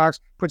deposit box,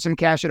 put some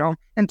cash at home,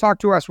 and talk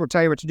to us. We'll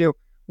tell you what to do.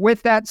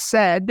 With that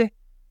said,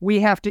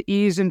 we have to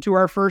ease into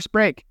our first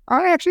break.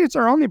 Actually, it's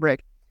our only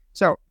break.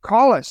 So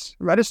call us.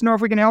 Let us know if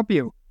we can help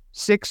you.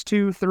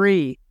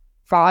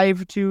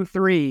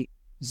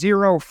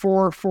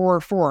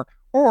 623-523-0444.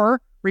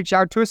 Or reach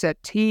out to us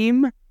at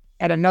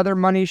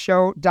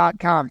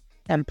team@anothermoneyshow.com.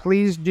 And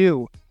please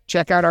do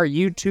check out our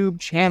YouTube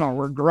channel.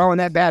 We're growing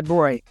that bad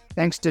boy.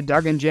 Thanks to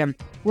Doug and Jim.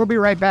 We'll be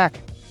right back.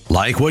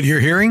 Like what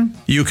you're hearing?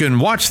 You can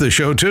watch the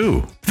show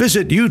too.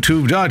 Visit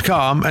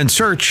youtube.com and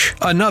search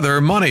Another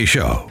Money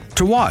Show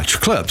to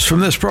watch clips from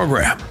this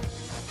program.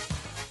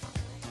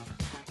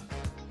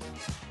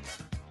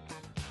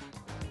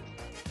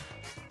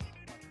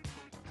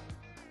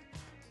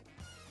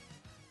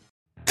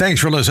 Thanks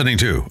for listening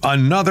to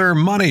Another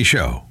Money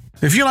Show.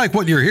 If you like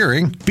what you're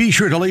hearing, be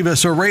sure to leave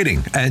us a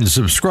rating and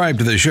subscribe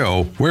to the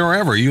show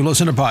wherever you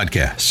listen to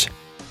podcasts.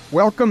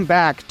 Welcome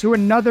back to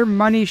Another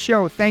Money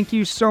Show. Thank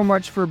you so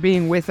much for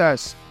being with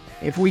us.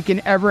 If we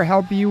can ever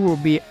help you, we'll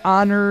be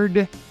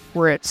honored.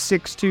 We're at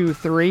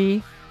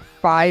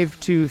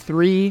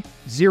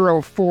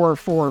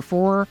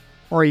 623-523-0444,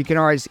 or you can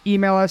always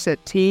email us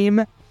at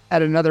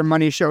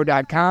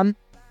team@anothermoneyshow.com.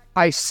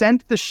 I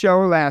sent the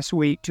show last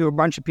week to a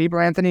bunch of people,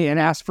 Anthony, and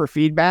asked for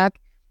feedback,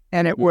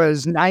 and it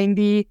was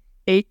 98%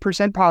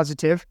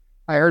 positive.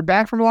 I heard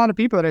back from a lot of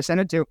people that I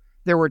sent it to.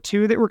 There were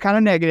two that were kind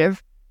of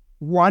negative.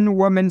 One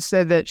woman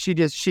said that she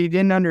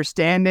didn't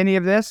understand any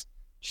of this.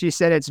 She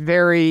said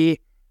she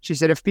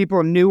said if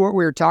people knew what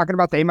we were talking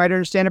about, they might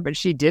understand it, but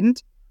she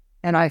didn't.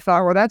 And I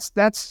thought, well,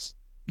 that's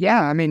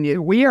yeah, I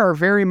mean, we are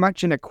very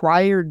much an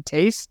acquired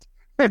taste.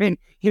 I mean,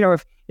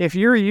 if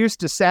you're used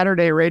to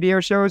Saturday radio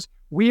shows,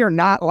 we are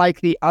not like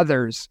the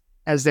others,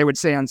 as they would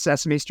say on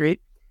Sesame Street.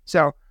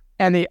 So,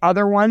 and the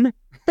other one,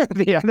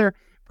 the other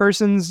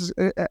person's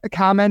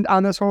comment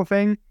on this whole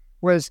thing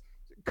was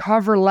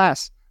cover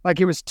less. Like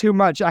it was too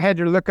much. I had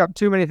to look up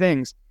too many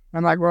things.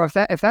 I'm like, well,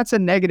 if that's a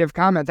negative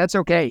comment, that's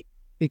okay,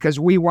 because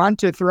we want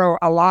to throw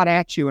a lot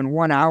at you in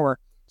 1 hour.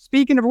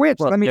 Speaking of which,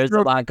 there's a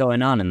lot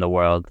going on in the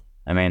world.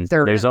 I mean,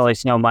 there's only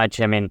so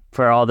much. I mean,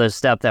 for all the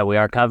stuff that we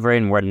are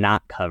covering, we're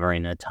not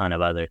covering a ton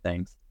of other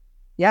things.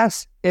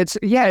 Yes, it's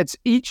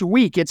each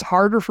week. It's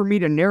harder for me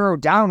to narrow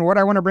down what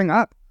I want to bring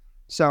up.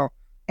 So,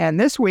 and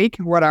this week,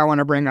 what I want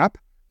to bring up,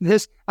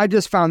 I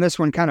just found this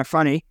one kind of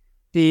funny.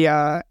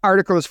 The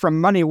article is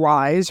from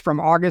MoneyWise from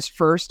August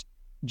 1st.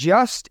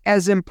 Just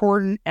as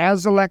important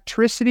as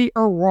electricity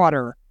or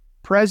water,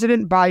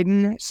 President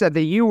Biden said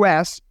the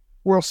U.S.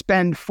 will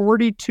spend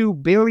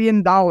 $42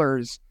 billion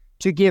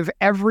to give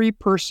every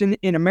person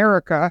in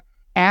America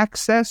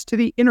access to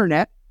the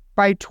internet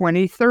by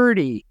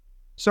 2030.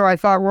 So I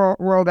thought,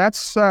 well,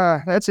 that's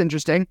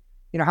interesting.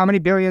 How many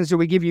billions do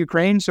we give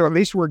Ukraine? So at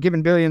least we're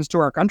giving billions to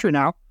our country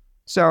now.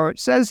 So it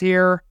says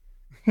here,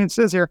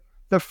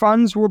 the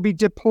funds will be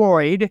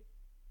deployed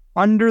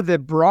under the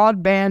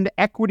Broadband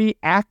Equity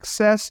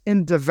Access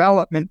and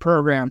Development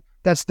Program.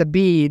 That's the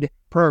BEAD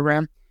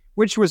program,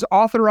 which was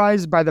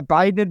authorized by the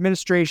Biden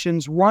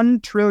administration's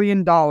 $1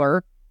 trillion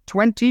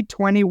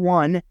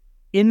 2021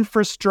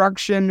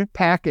 infrastructure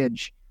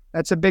package.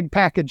 That's a big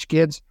package,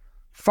 kids.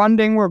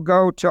 Funding will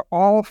go to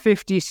all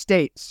 50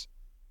 states.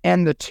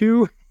 And the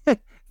two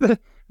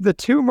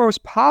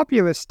most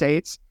populous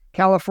states,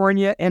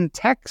 California and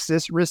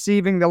Texas,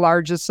 receiving the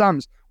largest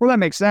sums. Well, that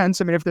makes sense.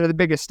 I mean, if they're the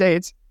biggest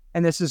states,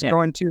 and this is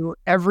going to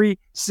every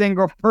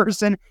single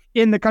person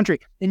in the country.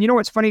 And you know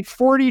what's funny?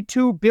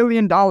 $42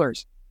 billion.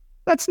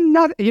 That's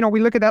nothing. We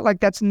look at that like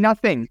that's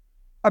nothing.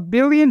 $1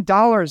 billion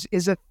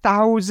is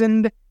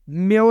 1,000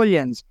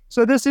 millions.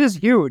 So this is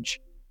huge.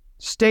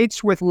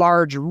 States with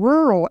large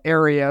rural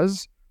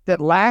areas that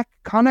lack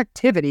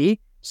connectivity,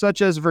 such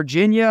as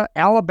Virginia,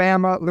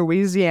 Alabama,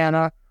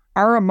 Louisiana,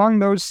 are among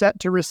those set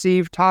to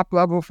receive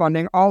top-level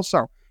funding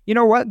also. You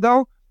know what,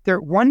 though?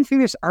 One thing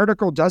this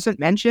article doesn't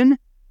mention,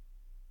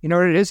 you know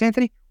what it is,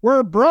 Anthony?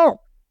 We're broke.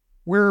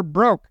 We're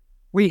broke.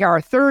 We are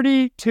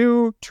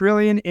 $32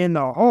 trillion in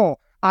the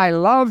hole. I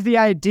love the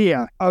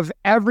idea of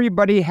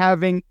everybody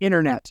having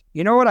internet.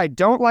 You know what? I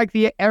don't like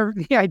the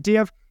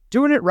idea of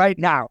doing it right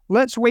now.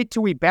 Let's wait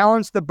till we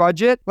balance the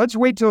budget. Let's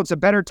wait till it's a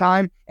better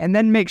time and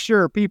then make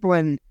sure people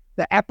in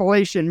the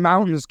Appalachian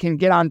Mountains can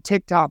get on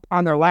TikTok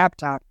on their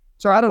laptop.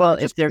 So I don't know. Well,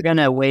 if they're going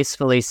to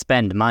wastefully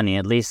spend money,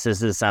 at least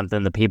this is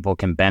something that people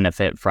can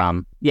benefit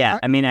from. Yeah,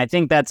 I mean, I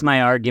think that's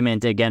my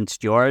argument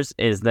against yours,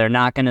 is they're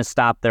not going to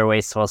stop their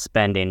wasteful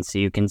spending. So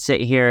you can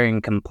sit here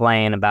and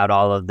complain about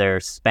all of their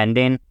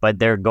spending, but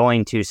they're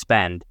going to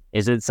spend.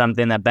 Is it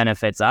something that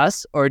benefits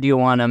us, or do you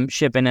want them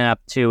shipping it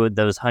up to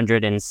those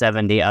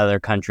 170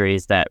 other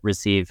countries that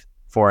receive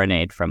foreign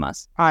aid from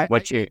us?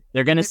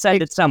 They're going to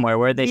send it somewhere.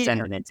 Where are they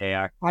sending it,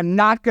 JR? I'm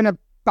not going to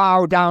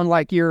bow down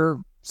like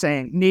you're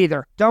saying.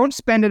 Neither. Don't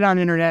spend it on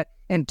internet,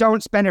 and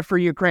don't spend it for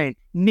Ukraine.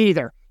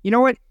 Neither. You know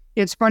what?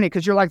 It's funny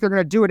because you're like, they're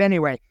going to do it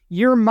anyway.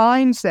 Your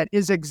mindset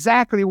is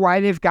exactly why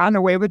they've gotten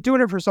away with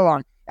doing it for so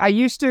long. I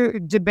used to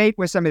debate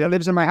with somebody that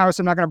lives in my house.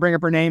 I'm not going to bring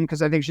up her name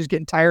because I think she's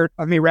getting tired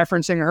of me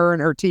referencing her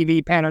and her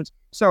TV patterns.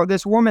 So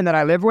this woman that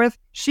I live with,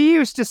 she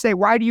used to say,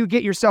 why do you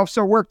get yourself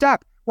so worked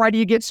up? Why do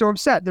you get so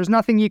upset? There's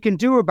nothing you can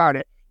do about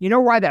it. You know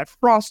why that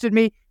frosted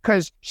me?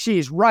 Because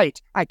she's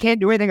right. I can't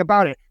do anything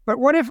about it. But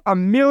what if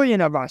 1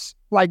 million of us,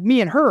 like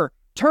me and her,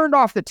 turned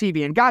off the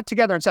TV and got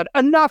together and said,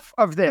 enough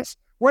of this?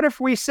 What if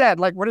we said,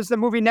 like, what is the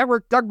movie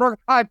network? Doug Brook,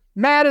 I'm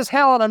mad as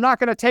hell and I'm not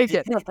going to take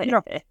it.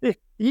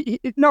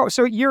 No,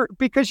 so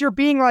because you're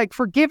being like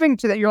forgiving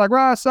to that. You're like,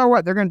 well, so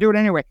what? They're going to do it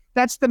anyway.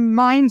 That's the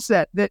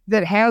mindset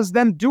that has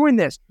them doing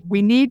this.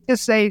 We need to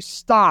say,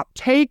 stop,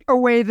 take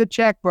away the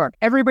checkbook.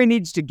 Everybody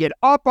needs to get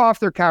up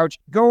off their couch,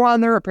 go on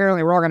there.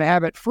 Apparently we're all going to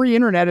have it free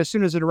internet as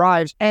soon as it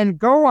arrives, and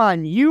go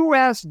on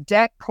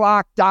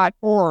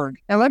usdebtclock.org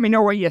and let me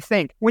know what you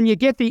think. When you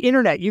get the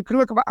internet, you can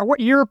look at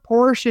what your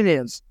portion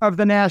is of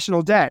the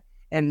national debt.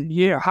 And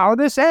you know how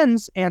this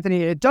ends,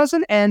 Anthony, it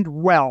doesn't end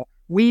well.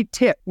 We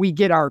tip, we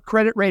get our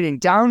credit rating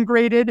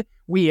downgraded,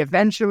 we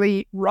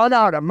eventually run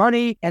out of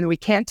money, and we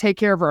can't take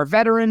care of our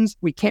veterans.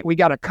 We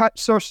got to cut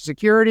Social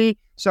Security.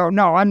 So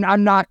no,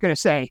 I'm not going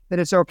to say that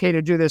it's okay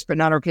to do this, but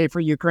not okay for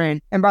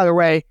Ukraine. And by the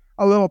way,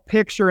 a little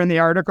picture in the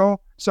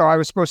article. So I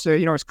was supposed to,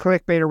 it's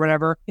clickbait or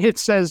whatever. It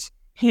says,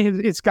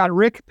 it's got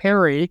Rick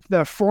Perry,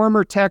 the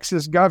former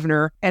Texas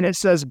governor, and it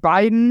says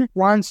Biden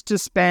wants to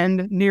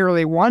spend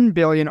nearly $1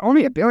 billion,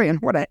 only $1 billion,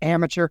 what an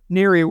amateur,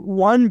 nearly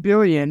 $1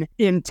 billion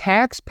in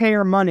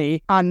taxpayer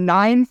money on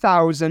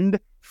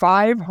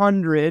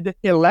 9,500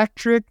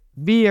 electric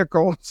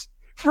vehicles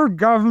for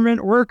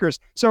government workers.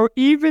 So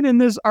even in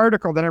this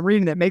article that I'm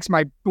reading that makes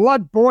my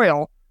blood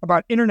boil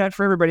about internet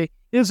for everybody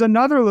is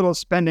another little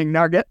spending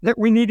nugget that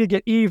we need to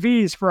get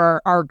EVs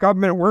for our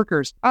government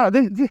workers. Oh,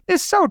 this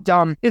is so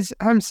dumb.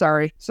 I'm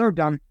sorry, so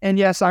dumb. And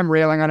yes, I'm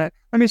railing on it.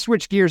 Let me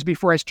switch gears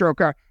before I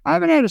I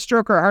haven't had a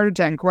stroke or a heart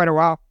attack in quite a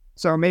while.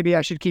 So maybe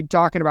I should keep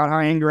talking about how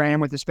angry I am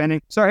with the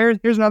spending. So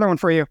here's another one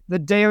for you. The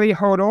Daily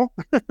Hodl.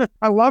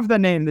 I love the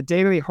name, the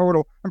Daily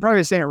Hodl. I'm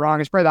probably saying it wrong.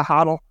 It's probably the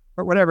hodl,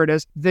 but whatever it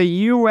is. The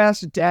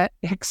U.S. debt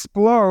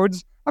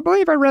explodes. I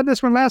believe I read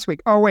this one last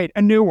week. Oh, wait,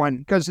 a new one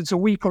because it's a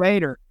week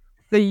later.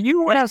 The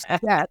U.S.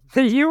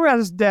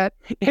 debt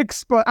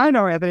explodes. I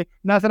know, Anthony,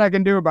 nothing I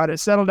can do about it.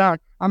 Settle down.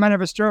 I might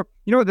have a stroke.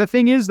 You know what the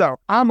thing is, though?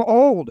 I'm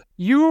old.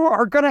 You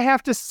are going to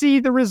have to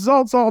see the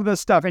results, all this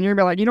stuff. And you're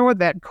going to be like, you know what?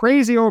 That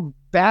crazy old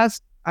I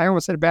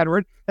almost said a bad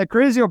word. That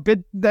crazy old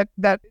bit that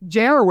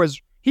JR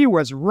he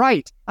was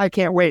right. I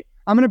can't wait.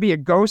 I'm going to be a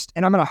ghost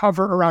and I'm going to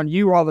hover around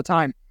you all the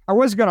time. I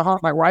was going to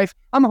haunt my wife.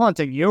 I'm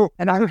haunting you.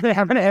 And I'm going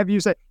to have you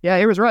say, yeah,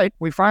 he was right.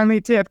 We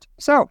finally tipped.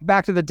 So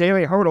back to the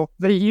Daily Hodl.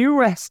 The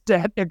U.S.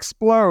 debt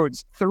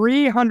explodes.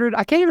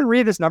 I can't even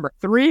read this number.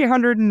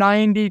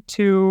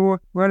 392,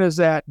 what is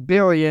that?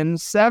 Billion,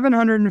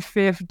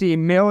 750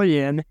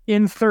 million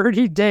in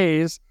 30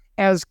 days.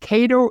 As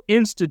Cato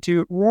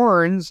Institute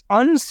warns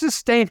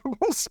unsustainable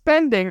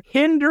spending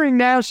hindering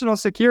national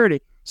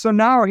security. So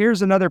now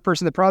here's another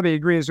person that probably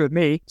agrees with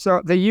me.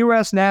 So the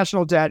U.S.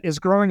 national debt is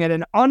growing at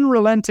an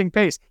unrelenting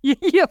pace. You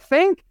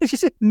think?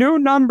 New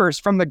numbers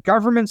from the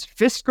government's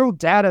fiscal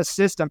data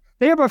system.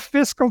 They have a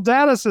fiscal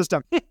data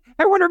system.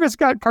 I wonder if it's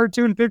got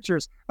cartoon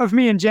pictures of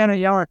me and Janet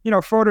Yellen,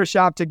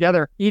 photoshopped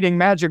together, eating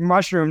magic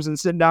mushrooms and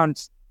sitting down.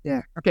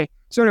 Yeah, okay.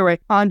 So anyway,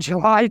 on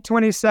July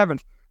 27th,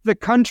 the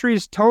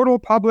country's total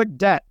public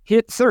debt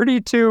hit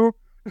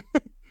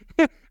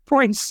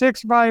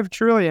 32.65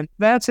 trillion.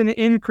 That's an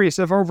increase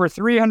of over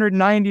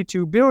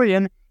 392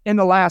 billion in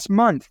the last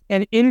month,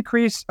 an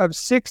increase of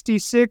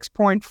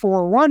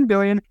 66.41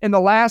 billion in the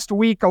last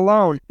week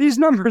alone. These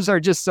numbers are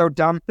just so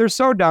dumb. They're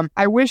so dumb.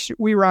 I wish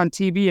we were on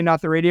TV and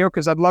not the radio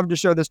because I'd love to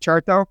show this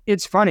chart though.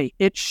 It's funny.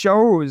 It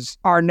shows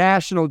our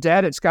national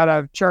debt. It's got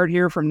a chart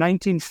here from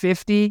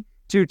 1950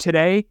 to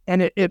today,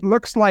 and it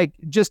looks like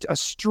just a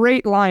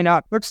straight line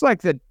up. Looks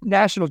like the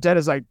national debt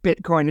is like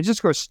Bitcoin. It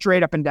just goes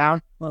straight up and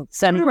down. Well,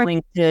 send a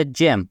link to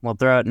Jim. We'll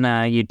throw it in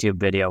a YouTube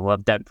video. We'll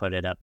have Deb put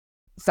it up.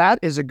 That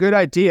is a good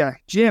idea.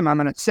 Jim, I'm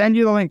going to send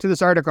you the link to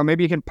this article.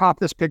 Maybe you can pop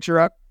this picture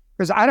up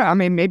because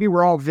maybe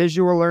we're all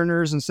visual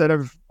learners instead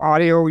of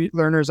audio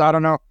learners. I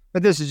don't know,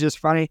 but this is just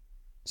funny.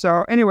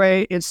 So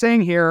anyway, it's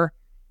saying here,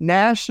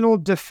 national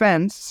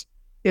defense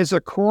is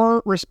a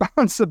core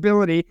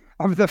responsibility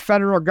of the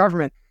federal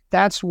government.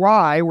 That's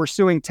why we're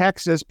suing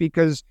Texas,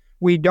 because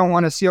we don't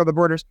want to seal the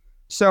borders.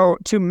 So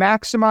to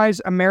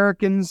maximize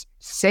Americans'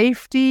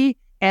 safety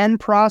and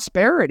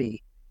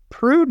prosperity,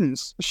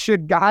 prudence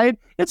should guide.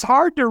 It's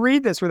hard to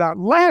read this without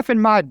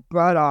laughing my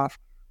butt off.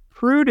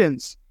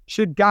 Prudence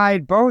should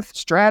guide both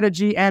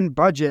strategy and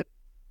budget.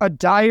 A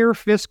dire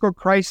fiscal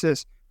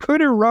crisis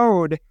could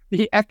erode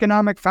the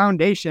economic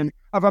foundation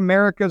of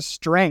America's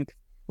strength,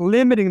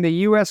 limiting the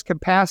U.S.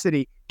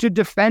 capacity to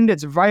defend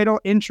its vital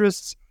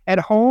interests at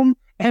home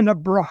and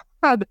abroad.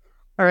 All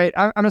right,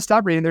 I'm going to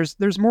stop reading.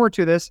 There's more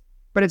to this,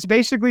 but it's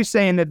basically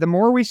saying that the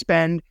more we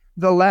spend,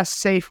 the less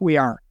safe we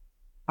are.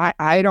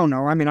 I don't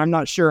know. I'm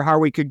not sure how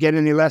we could get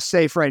any less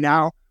safe right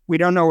now. We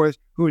don't know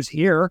who's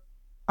here.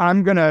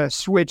 I'm going to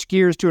switch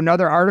gears to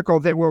another article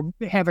that will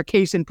have a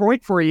case in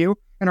point for you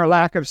and our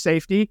lack of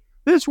safety.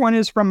 This one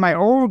is from my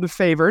old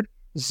favorite,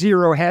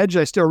 Zero Hedge.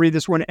 I still read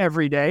this one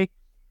every day.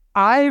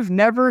 I've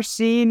never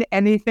seen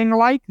anything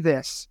like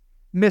this.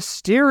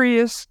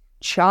 Mysterious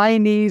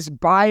Chinese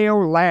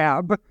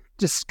biolab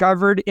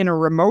discovered in a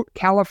remote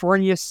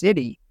California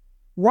city.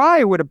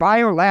 Why would a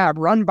biolab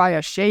run by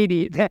a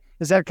shady...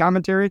 Is that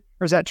commentary?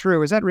 Or is that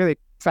true? Is that really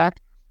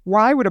fact?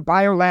 Why would a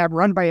biolab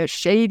run by a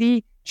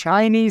shady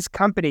Chinese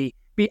company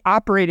be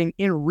operating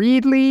in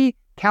Reedley,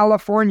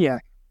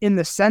 California, in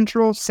the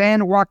central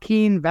San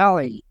Joaquin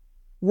Valley?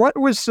 What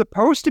was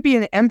supposed to be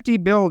an empty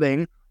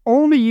building,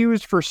 only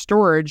used for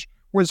storage,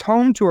 was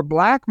home to a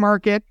black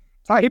market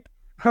type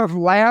of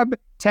lab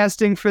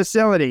testing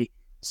facility.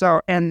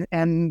 So, and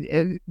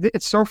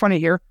it's so funny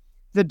here.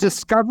 The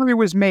discovery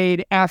was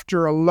made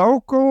after a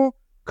local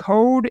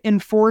code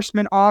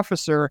enforcement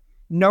officer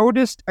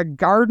noticed a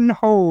garden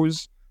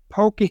hose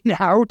poking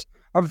out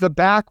of the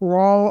back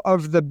wall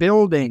of the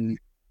building.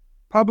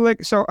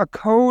 So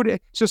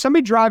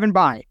somebody driving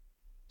by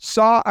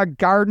saw a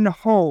garden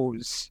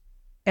hose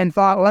and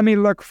thought, let me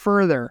look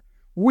further.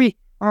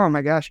 Oh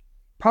my gosh.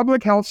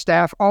 Public health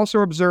staff also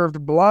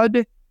observed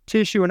blood,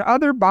 tissue, and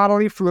other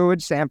bodily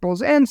fluid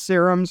samples and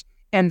serums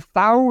and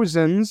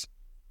thousands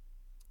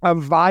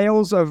of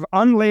vials of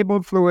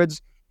unlabeled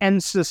fluids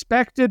and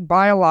suspected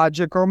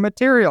biological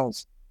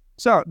materials.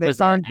 So they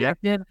found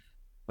active?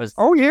 It was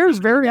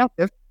very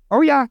active.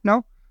 Oh yeah,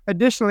 no.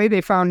 Additionally,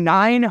 they found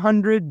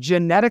 900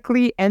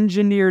 genetically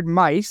engineered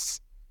mice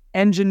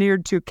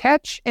engineered to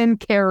catch and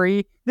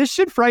carry. This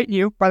should frighten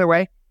you, by the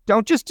way.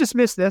 Don't just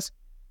dismiss this.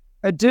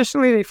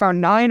 Additionally, they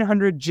found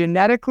 900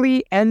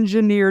 genetically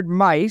engineered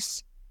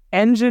mice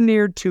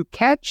engineered to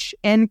catch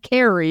and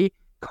carry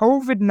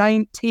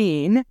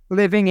COVID-19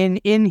 living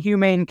in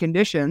inhumane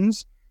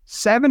conditions.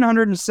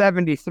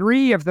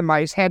 773 of the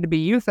mice had to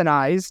be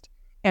euthanized,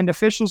 and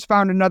officials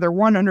found another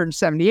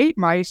 178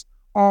 mice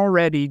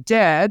already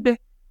dead.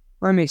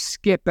 Let me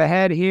skip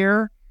ahead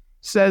here.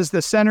 Says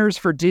the Centers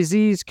for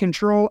Disease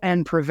Control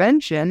and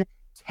Prevention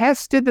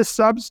tested the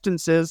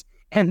substances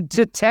and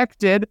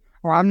detected,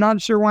 well, I'm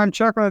not sure why I'm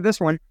chuckling at this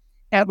one,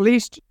 at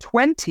least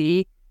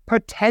 20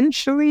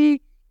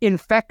 potentially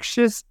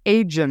infectious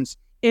agents,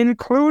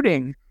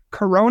 including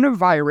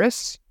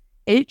coronavirus,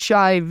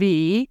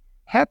 HIV,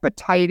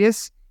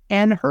 hepatitis,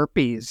 and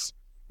herpes,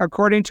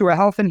 according to a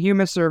Health and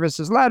Human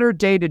Services letter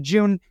dated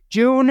June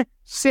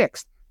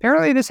 6th.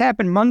 Apparently this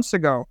happened months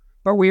ago,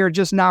 but we are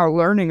just now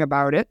learning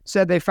about it.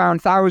 Said they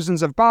found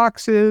thousands of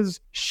boxes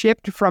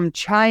shipped from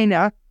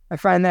China I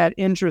find that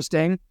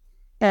interesting.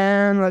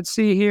 And let's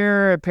see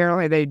here.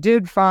 Apparently they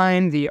did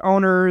find the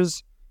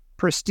owners,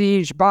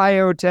 Prestige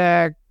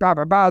Biotech, blah,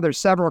 blah, blah. There's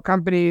several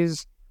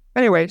companies.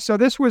 Anyway, so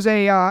this was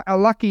a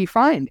lucky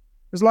find.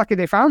 It was lucky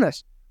they found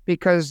this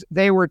because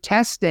they were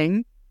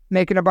testing,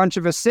 making a bunch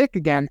of us sick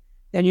again.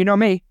 And you know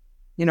me,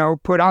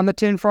 put on the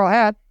tinfoil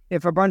hat.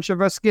 If a bunch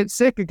of us get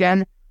sick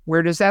again,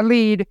 where does that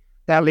lead?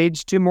 That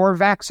leads to more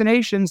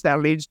vaccinations.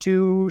 That leads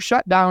to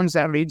shutdowns.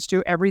 That leads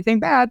to everything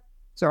bad.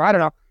 So I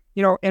don't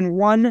know. And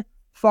one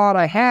thought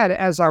I had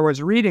as I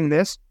was reading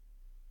this,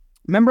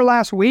 remember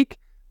last week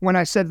when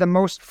I said the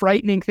most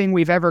frightening thing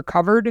we've ever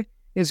covered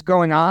is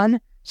going on?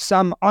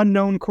 Some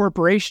unknown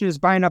corporation is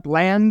buying up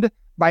land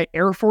by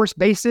Air Force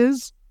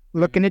bases.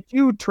 Looking at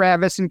you,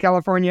 Travis in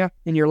California,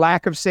 and your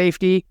lack of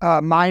safety,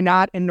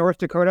 Minot in North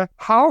Dakota.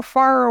 How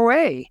far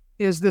away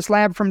is this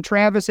lab from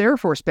Travis Air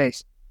Force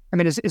Base? I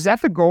mean, is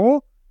that the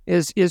goal?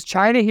 Is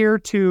China here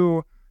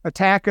to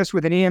attack us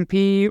with an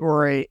EMP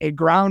or a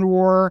ground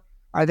war?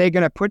 Are they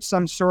going to put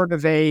some sort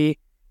of a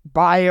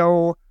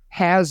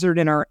biohazard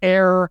in our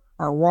air,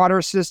 our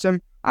water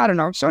system? I don't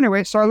know. So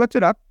anyway, I looked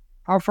it up.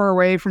 How far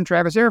away from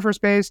Travis Air Force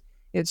Base?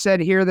 It said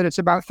here that it's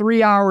about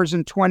 3 hours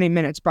and 20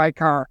 minutes by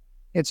car.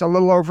 It's a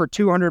little over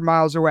 200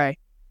 miles away.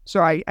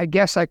 So I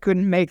guess I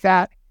couldn't make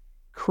that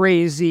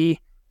crazy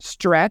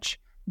stretch.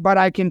 But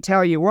I can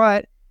tell you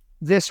what,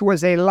 this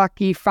was a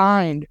lucky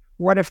find.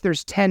 What if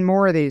there's 10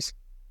 more of these?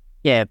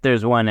 Yeah, if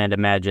there's one, I'd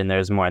imagine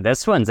there's more.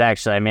 This one's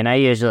actually, I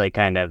usually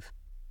kind of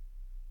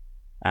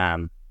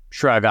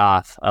shrug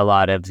off a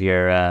lot of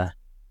your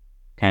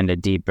kind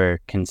of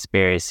deeper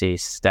conspiracy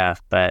stuff.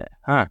 But,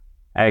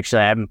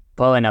 actually, I'm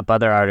pulling up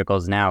other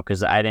articles now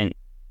because I didn't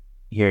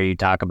hear you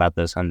talk about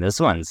this one. This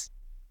one's,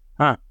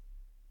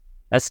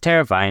 that's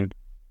terrifying.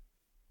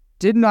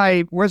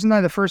 Wasn't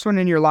I the first one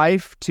in your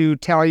life to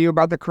tell you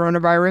about the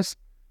coronavirus?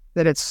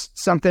 That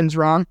something's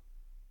wrong?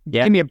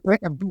 Yeah. Give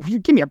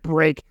me a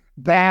break.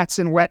 Bats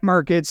and wet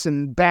markets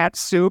and bat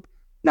soup.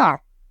 No.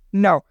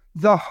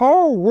 The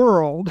whole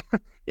world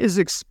is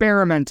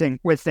experimenting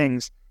with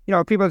things.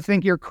 People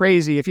think you're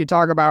crazy if you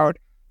talk about,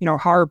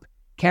 HAARP,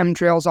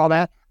 chemtrails, all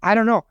that. I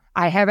don't know.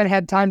 I haven't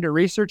had time to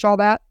research all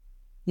that.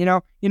 You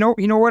know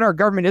what our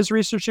government is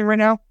researching right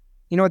now?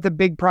 You know what the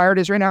big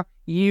priority is right now?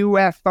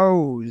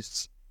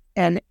 UFOs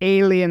and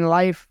alien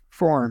life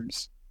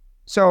forms.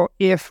 So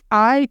if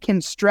I can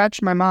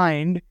stretch my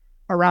mind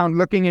around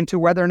looking into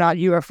whether or not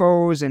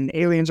UFOs and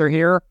aliens are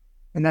here,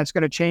 and that's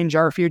going to change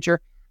our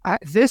future,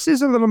 this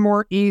is a little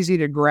more easy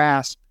to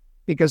grasp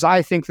because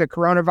I think the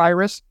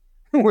coronavirus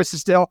was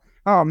still,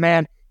 oh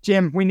man,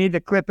 Jim, we need the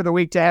clip of the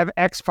week to have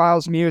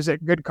X-Files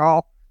music. Good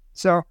call.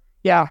 So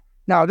yeah,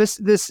 no,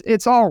 this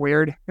it's all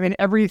weird.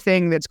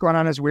 Everything that's going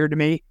on is weird to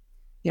me.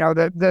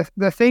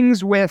 The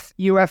things with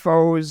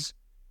UFOs,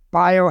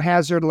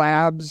 biohazard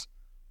labs,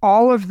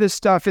 all of this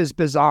stuff is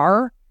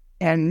bizarre.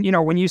 And,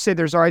 when you say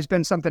there's always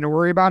been something to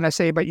worry about, and I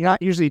say, but you're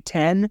not usually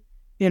 10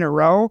 in a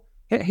row.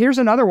 Here's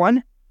another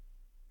one.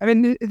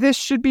 This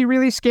should be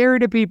really scary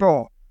to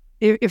people.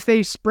 If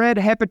they spread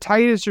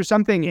hepatitis or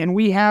something and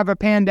we have a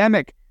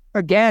pandemic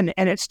again,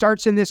 and it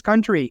starts in this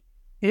country,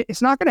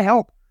 it's not going to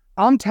help.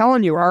 I'm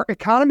telling you, our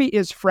economy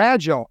is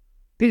fragile.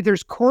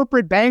 There's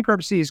corporate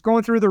bankruptcies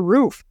going through the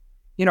roof.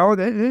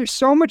 There's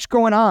so much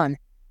going on.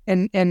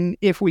 And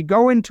if we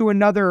go into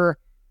another,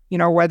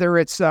 whether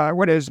it's,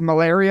 what is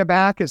malaria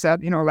back? Is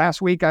that,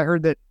 last week I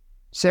heard that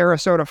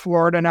Sarasota,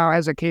 Florida now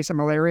has a case of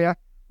malaria.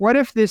 What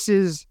if this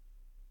is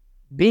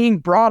being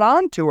brought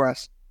on to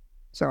us?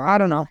 So I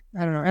don't know.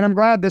 And I'm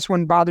glad this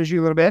one bothers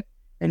you a little bit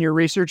and you're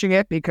researching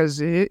it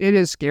because it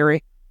is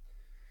scary.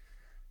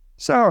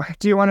 So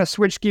do you want to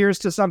switch gears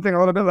to something a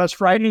little bit less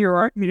frightening, or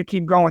want me to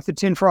keep going with the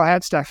tinfoil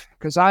hat stuff?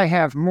 Because I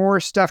have more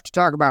stuff to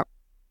talk about.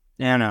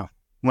 I don't know.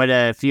 What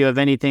if you have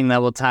anything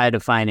that will tie to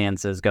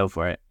finances, go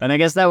for it. But I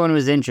guess that one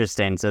was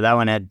interesting. So that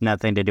one had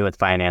nothing to do with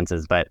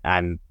finances, but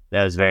that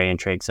was very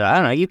intrigued. So I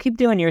don't know. You keep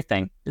doing your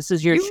thing. This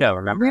is your show.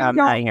 Remember, I'm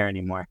not here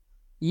anymore.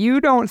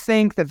 You don't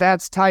think that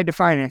that's tied to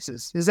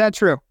finances. Is that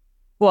true?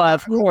 Well,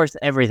 of course,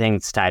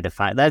 everything's tied to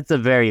finance. That's a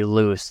very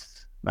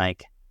loose,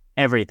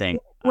 everything.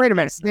 Wait a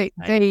minute.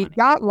 They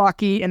got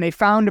lucky and they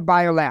found a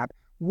biolab.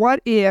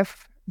 What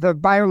if the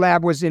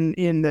biolab was in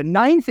the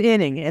 9th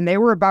inning and they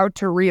were about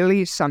to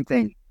release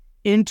something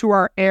into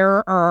our air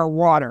or our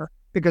water?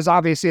 Because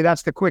obviously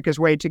that's the quickest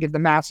way to get the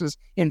masses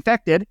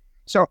infected.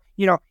 So,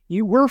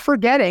 you were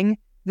forgetting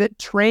that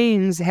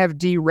trains have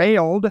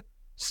derailed,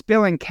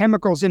 spilling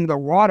chemicals into the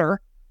water.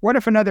 What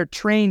if another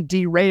train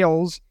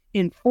derails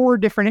in 4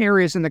 different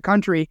areas in the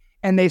country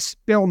and they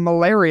spill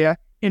malaria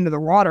into the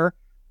water?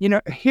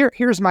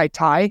 Here's my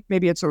tie.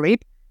 Maybe it's a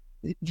leap.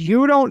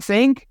 You don't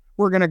think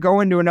we're going to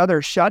go into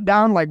another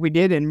shutdown like we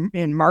did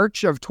in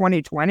March of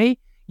 2020?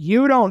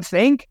 You don't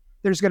think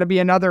there's going to be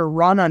another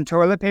run on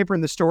toilet paper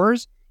in the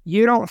stores?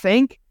 You don't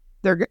think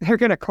they're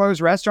going to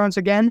close restaurants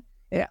again?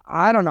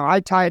 I don't know. I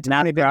tie it to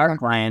not for our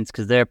clients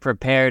because they're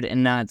prepared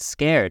and not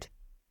scared.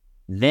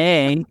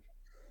 They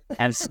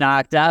have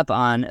stocked up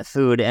on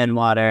food and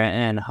water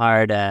and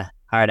hard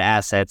hard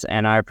assets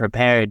and are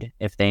prepared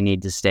if they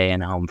need to stay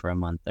in home for a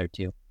month or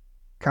two.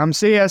 Come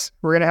see us.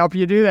 We're going to help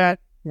you do that.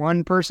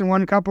 One person,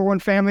 one couple, one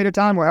family at a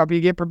time. We'll help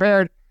you get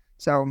prepared.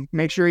 So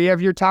make sure you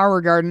have your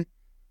tower garden.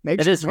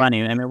 It is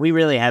funny. I mean, we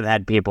really have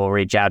had people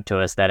reach out to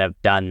us that have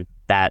done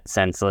that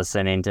since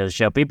listening to the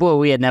show. People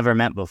we had never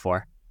met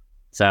before.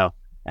 So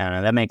I don't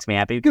know. That makes me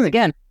happy because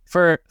again,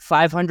 for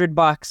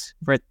 $500,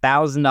 for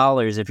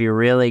 $1,000, if you're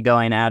really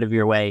going out of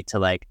your way to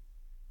like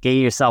get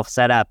yourself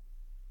set up,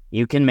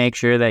 you can make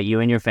sure that you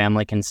and your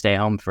family can stay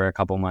home for a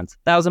couple months.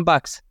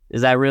 $1,000.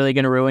 Is that really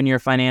going to ruin your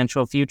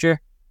financial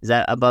future? Is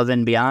that above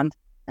and beyond?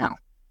 No.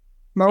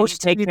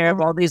 Most take care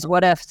of all these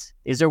what ifs.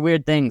 These are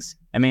weird things.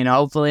 I mean,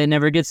 hopefully it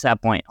never gets to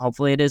that point.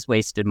 Hopefully it is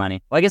wasted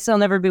money. Well, I guess it'll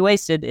never be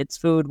wasted. It's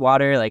food,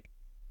 water. Like,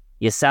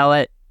 you sell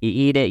it, you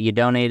eat it, you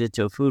donate it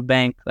to a food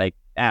bank. Like,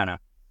 I don't know.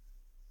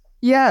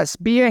 Yes,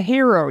 be a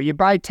hero. You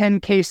buy 10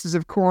 cases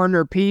of corn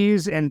or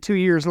peas, and 2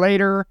 years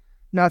later,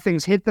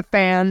 nothing's hit the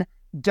fan.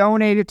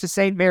 Donate it to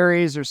St.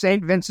 Mary's or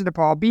St. Vincent de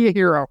Paul. Be a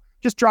hero.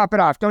 Just drop it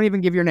off. Don't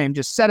even give your name.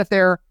 Just set it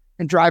there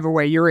and drive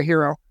away. You're a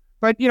hero.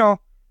 But, you know,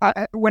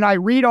 when I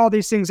read all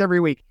these things every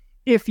week,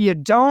 if you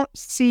don't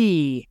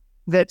see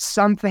that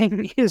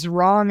something is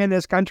wrong in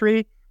this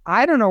country,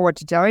 I don't know what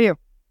to tell you.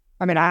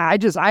 I mean,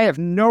 I have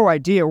no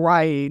idea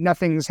why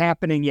nothing's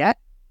happening yet.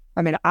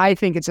 I mean, I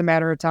think it's a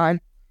matter of time.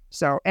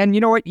 So, and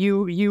you know what?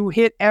 You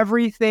hit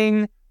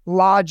everything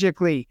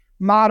logically.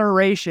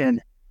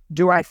 Moderation.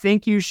 Do I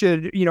think you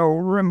should, you know,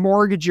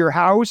 remortgage your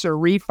house or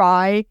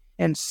refi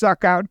and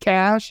suck out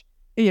cash,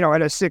 you know,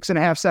 at a 6.5%,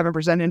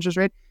 7% interest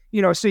rate,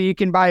 you know, so you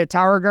can buy a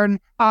tower garden?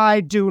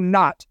 I do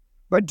not.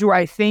 But do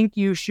I think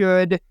you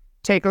should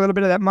take a little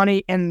bit of that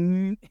money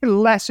and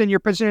lessen your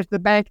percentage to the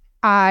bank?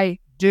 I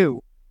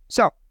do.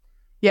 So,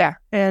 yeah.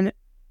 And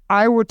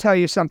I will tell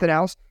you something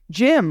else.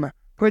 Jim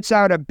puts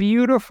out a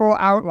beautiful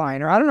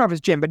outline, or I don't know if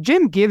it's Jim, but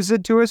Jim gives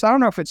it to us. I don't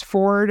know if it's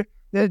Ford.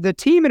 The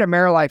team at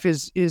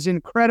AmeriLife is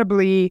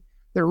incredibly,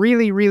 they're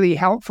really, really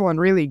helpful and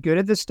really good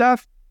at this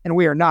stuff, and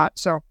we are not.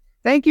 So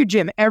thank you,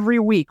 Jim. Every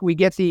week we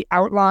get the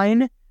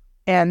outline,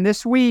 and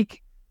this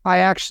week I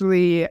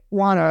actually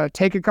want to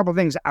take a couple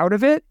things out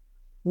of it.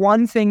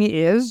 One thing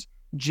is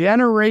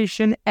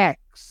Generation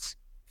X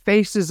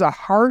faces a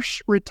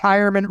harsh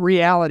retirement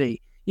reality.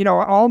 You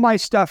know, all my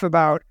stuff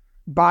about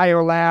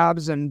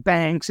biolabs and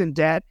banks and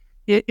debt,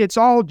 it's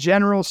all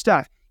general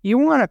stuff. You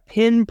want to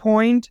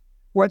pinpoint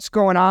what's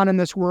going on in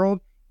this world,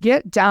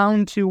 get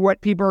down to what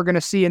people are going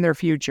to see in their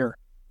future.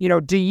 You know,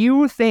 do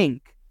you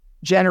think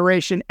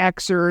Generation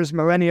Xers,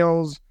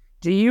 millennials,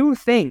 do you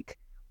think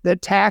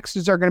that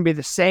taxes are going to be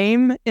the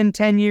same in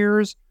 10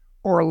 years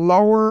or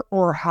lower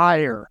or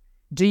higher?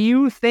 Do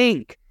you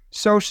think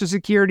Social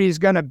Security is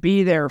going to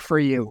be there for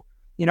you?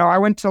 You know, I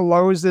went to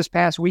Lowe's this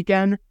past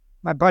weekend.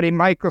 My buddy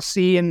Michael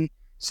C. in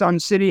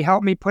Sun City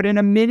helped me put in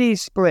a mini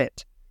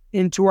split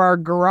into our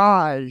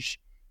garage.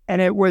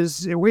 And it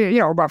was,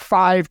 about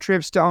 5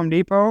 trips to Home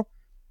Depot.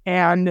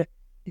 And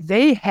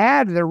they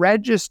had the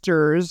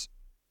registers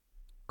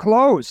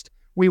closed.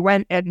 We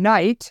went at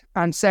night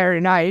on Saturday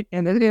night.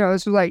 And,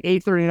 this was like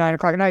 8:30, 9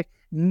 o'clock at night.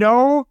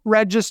 No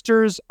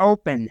registers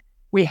open.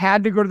 We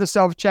had to go to the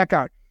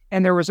self-checkout.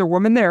 And there was a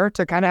woman there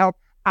to kind of help.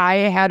 I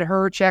had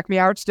her check me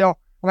out still.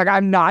 I'm like,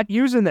 I'm not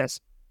using this.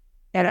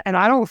 And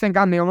I don't think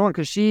I'm the only one,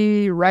 because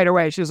she right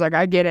away, she was like,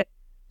 I get it.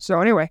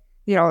 So anyway,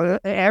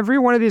 every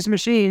one of these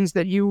machines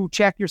that you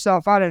check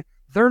yourself out in,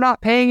 they're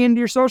not paying into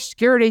your Social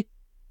Security.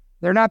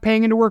 They're not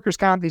paying into workers'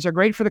 comp. These are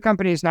great for the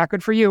companies, not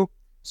good for you.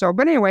 So,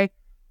 but anyway,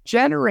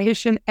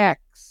 Generation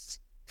X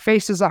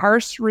faces a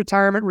harsh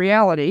retirement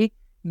reality.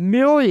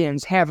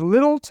 Millions have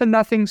little to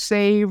nothing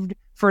saved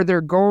for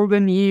their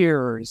golden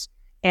years.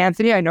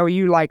 Anthony, I know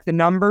you like the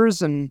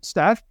numbers and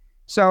stuff.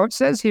 So it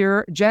says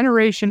here,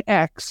 Generation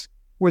X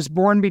was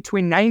born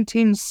between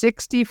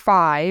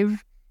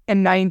 1965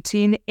 and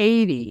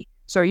 1980.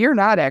 So you're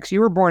not X. You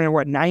were born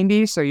in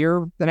 90? So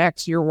you're the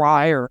next, you're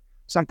Y or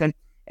something.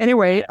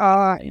 Anyway,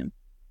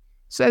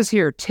 says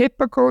here,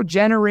 typical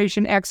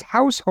Generation X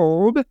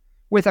household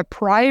with a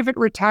private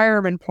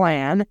retirement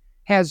plan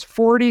has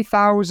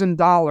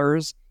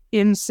 $40,000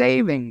 in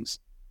savings.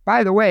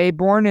 By the way,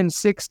 born in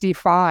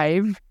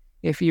 65,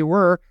 if you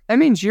were, that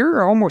means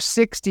you're almost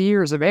 60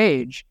 years of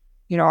age.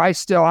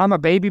 I'm a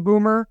baby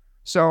boomer,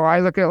 so I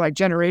look at like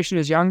generation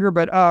is younger,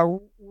 but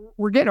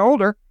we're getting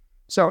older.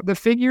 So the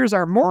figures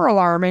are more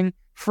alarming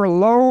for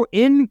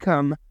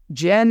low-income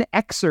Gen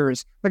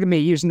Xers. Look at me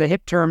using the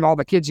hip term all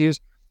the kids use,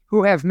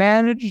 who have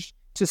managed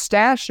to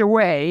stash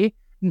away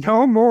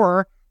no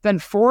more than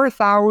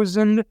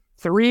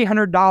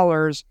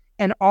 $4,300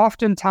 and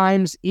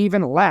oftentimes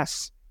even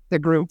less, the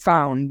group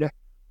found.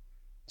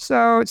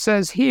 So it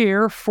says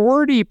here,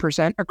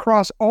 40%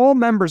 across all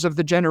members of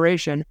the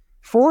generation,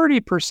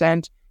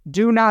 40%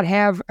 do not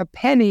have a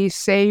penny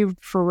saved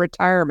for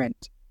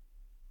retirement.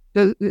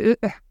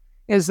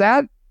 Is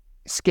that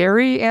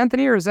scary,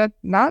 Anthony, or is that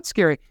not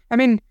scary? I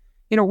mean,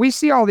 we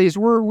see all these.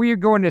 We're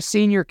going to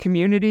senior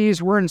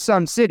communities. We're in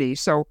Sun City,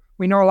 so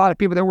we know a lot of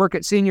people that work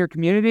at senior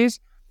communities,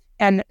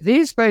 and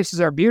these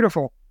places are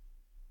beautiful.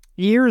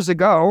 years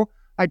ago,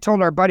 I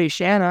told our buddy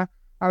Shanna,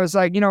 I was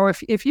like,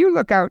 if you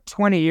look out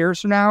 20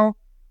 years from now,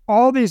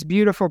 all these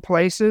beautiful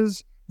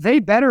places, they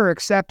better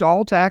accept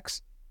all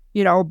tax,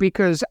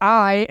 because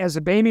I, as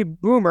a baby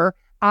boomer,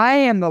 I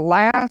am the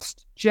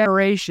last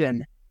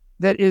generation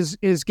that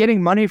is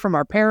getting money from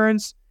our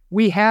parents.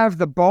 We have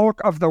the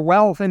bulk of the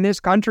wealth in this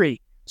country.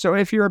 So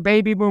if you're a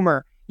baby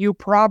boomer, you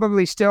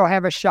probably still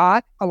have a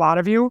shot, a lot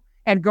of you,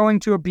 at going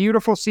to a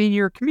beautiful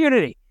senior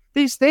community.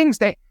 These things,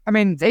 they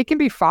can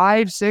be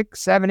 5, 6,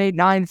 7, 8,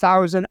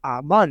 9,000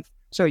 a month.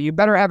 So you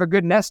better have a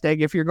good nest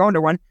egg if you're going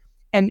to one.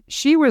 And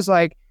she was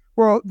like,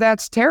 well,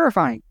 that's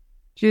terrifying.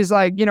 She's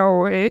like,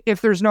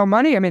 if there's no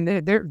money,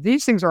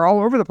 these things are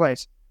all over the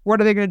place. What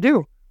are they going to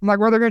do? I'm like,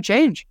 well, they're going to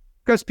change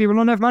because people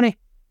don't have money.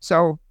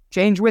 So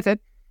change with it.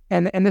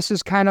 And this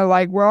is kind of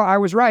like, well, I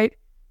was right.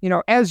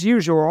 As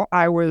usual,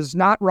 I was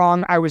not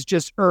wrong. I was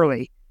just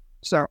early.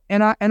 So,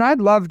 and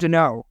I'd love to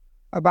know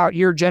about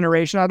your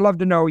generation. I'd love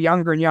to know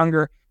younger and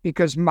younger,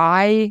 because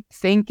my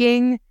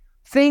thinking,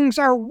 things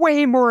are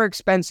way more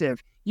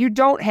expensive. You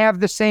don't have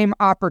the same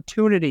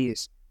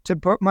opportunities to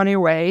put money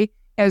away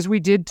as we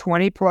did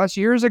 20 plus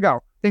years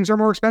ago. Things are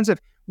more expensive.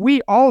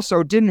 We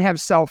also didn't have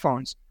cell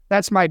phones.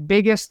 That's my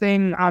biggest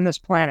thing on this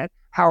planet.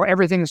 How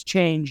everything's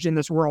changed in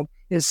this world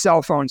is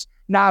cell phones.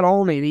 Not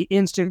only the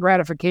instant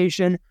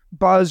gratification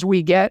buzz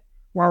we get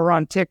while we're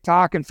on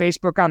TikTok and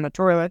Facebook on the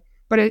toilet,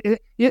 but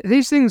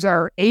these things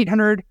are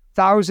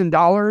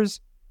 $800,000.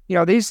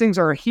 These things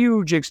are a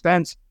huge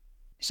expense.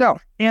 So,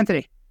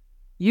 Anthony,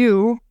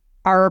 you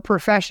are a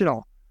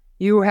professional.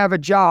 You have a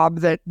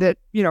job that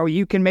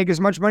you can make as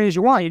much money as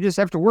you want. You just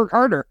have to work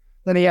harder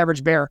than the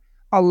average bear.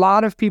 A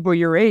lot of people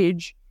your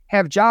age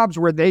have jobs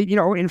where they,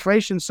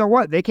 inflation, so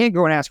what? They can't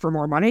go and ask for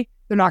more money.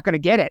 They're not going to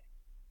get it.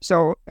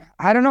 So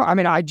I don't know.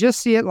 I just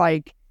see it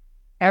like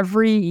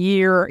every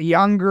year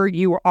younger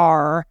you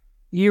are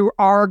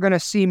going to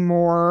see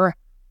more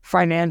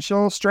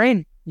financial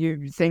strain.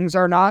 Things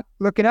are not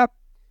looking up.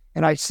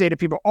 And I say to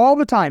people all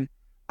the time,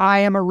 I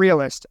am a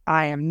realist.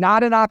 I am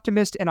not an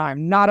optimist, and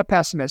I'm not a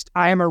pessimist.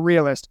 I am a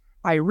realist.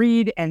 I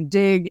read and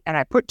dig, and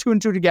I put 2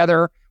 and 2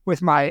 together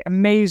with my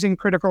amazing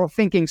critical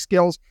thinking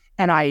skills,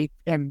 and I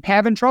am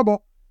having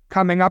trouble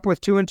coming up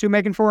with 2 and 2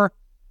 making 4.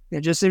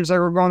 It just seems like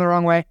we're going the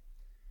wrong way.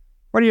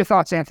 What are your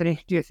thoughts,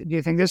 Anthony? Do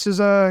you think this is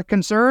a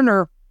concern,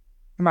 or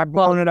am I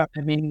blowing it up?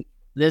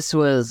 This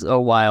was a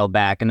while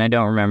back, and I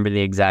don't remember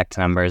the exact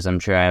numbers. I'm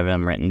sure I have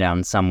them written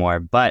down somewhere,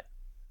 but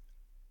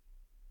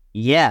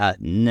yeah,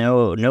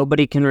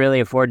 nobody can really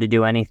afford to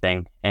do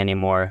anything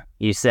anymore.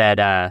 You said,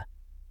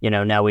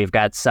 now we've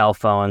got cell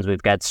phones,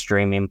 we've got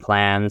streaming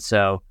plans.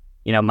 So,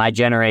 my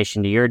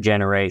generation to your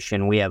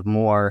generation, we have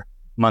more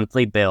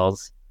monthly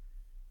bills.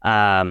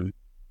 But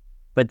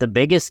the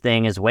biggest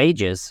thing is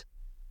wages.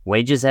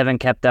 Wages haven't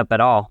kept up at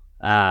all.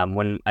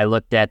 When I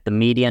looked at the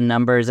median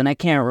numbers, and I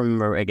can't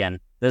remember, again,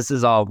 this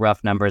is all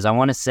rough numbers. I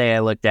want to say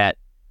I looked at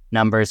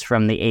numbers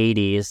from the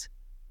 80s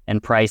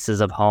and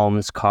prices of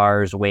homes,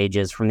 cars,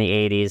 wages from the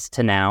 80s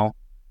to now.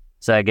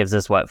 So that gives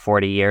us,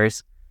 40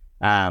 years?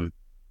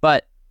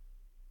 But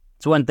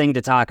it's one thing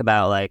to talk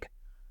about like,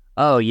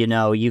 oh,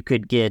 you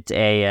could get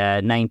a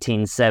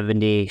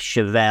 1970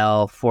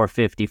 Chevelle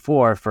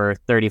 454 for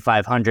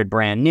 $3,500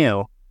 brand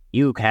new.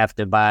 You have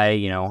to buy,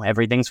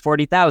 everything's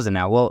 $40,000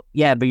 now. Well,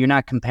 yeah, but you're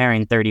not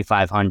comparing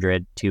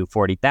 $3,500 to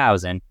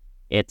 $40,000.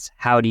 It's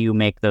how do you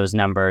make those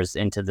numbers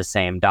into the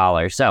same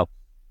dollar? So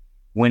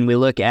when we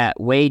look at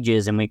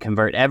wages and we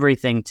convert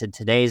everything to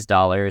today's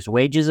dollars,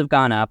 wages have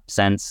gone up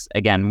since,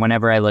 again,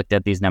 whenever I looked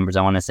at these numbers,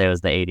 I want to say it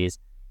was the 80s,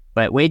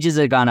 but wages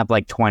have gone up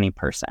like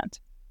 20%,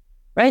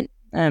 right?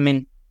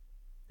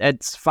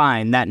 It's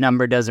fine. That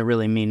number doesn't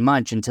really mean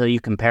much until you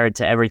compare it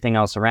to everything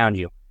else around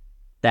you.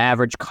 The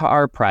average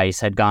car price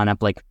had gone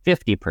up like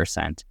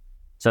 50%.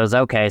 So it's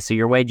okay. So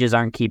your wages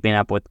aren't keeping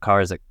up with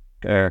cost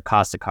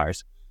of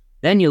cars.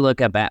 Then you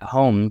look up at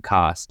home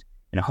cost.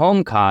 And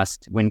home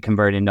cost, when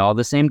converted into all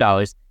the same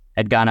dollars,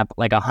 had gone up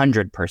like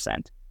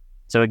 100%.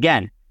 So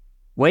again,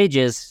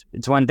 wages,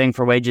 it's one thing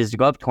for wages to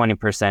go up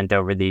 20%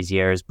 over these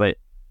years, but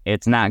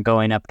it's not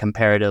going up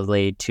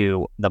comparatively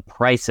to the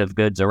price of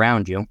goods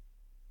around you.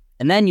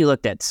 And then you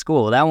looked at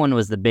school. That one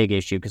was the big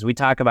issue because we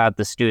talk about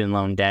the student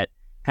loan debt,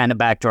 kind of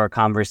back to our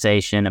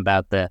conversation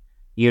about the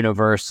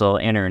universal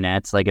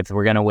internets, like if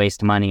we're going to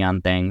waste money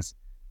on things.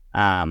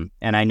 And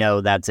I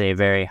know that's a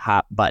very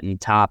hot button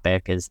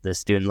topic is the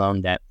student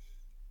loan debt.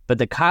 But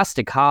the cost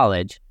of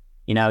college,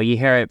 you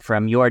hear it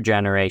from your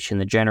generation,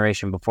 the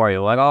generation before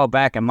you, like, oh,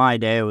 back in my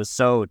day, it was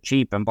so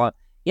cheap and blah.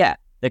 Yeah,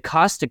 the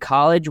cost of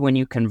college when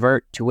you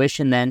convert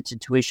tuition then to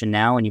tuition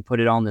now and you put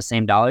it all in the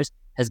same dollars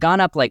has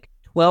gone up like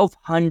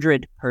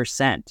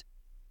 1,200%.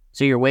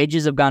 So your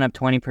wages have gone up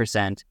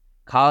 20%.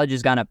 College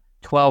has gone up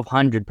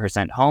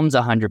 1,200%. Homes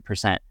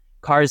 100%.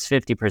 Cars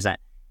 50%.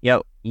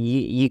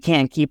 You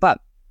can't keep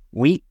up.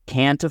 We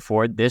can't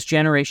afford, this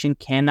generation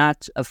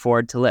cannot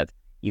afford to live.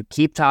 You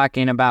keep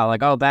talking about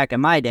like, oh, back in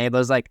my day, but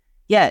it's like,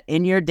 yeah,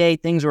 in your day,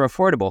 things were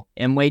affordable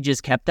and wages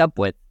kept up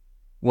with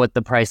what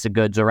the price of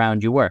goods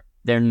around you were.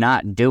 They're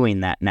not doing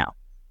that now.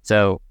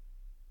 So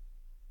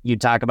you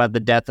talk about the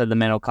death of the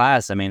middle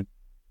class. I mean,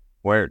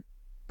 we're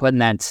putting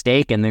that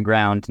stake in the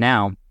ground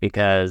now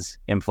because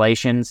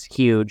inflation's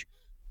huge.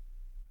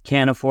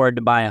 Can't afford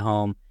to buy a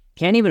home.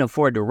 Can't even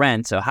afford to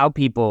rent. So how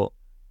people,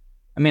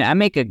 I mean, I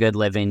make a good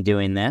living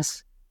doing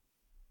this.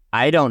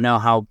 I don't know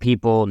how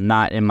people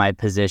not in my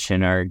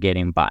position are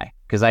getting by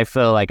because I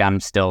feel like I'm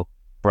still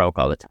broke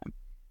all the time.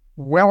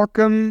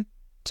 Welcome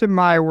to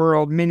my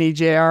world, Mini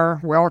JR.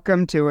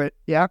 Welcome to it.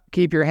 Yep.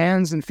 Keep your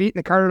hands and feet in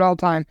the cart at all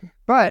time.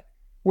 But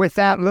with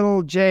that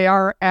little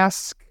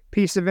JR-esque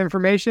piece of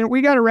information,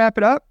 we got to wrap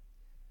it up.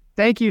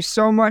 Thank you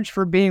so much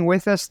for being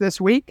with us this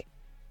week.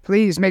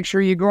 Please make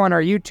sure you go on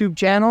our YouTube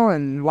channel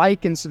and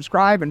like and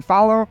subscribe and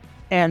follow.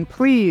 And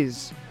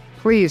please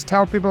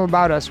tell people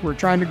about us. We're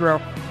trying to grow.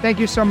 Thank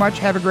you so much.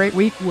 Have a great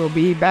week. We'll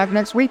be back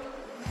next week.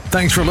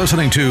 Thanks for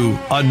listening to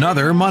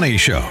Another Money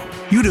Show.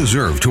 You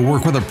deserve to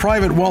work with a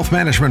private wealth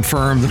management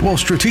firm that will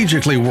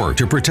strategically work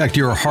to protect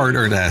your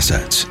hard-earned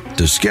assets.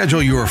 To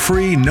schedule your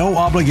free,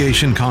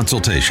 no-obligation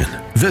consultation,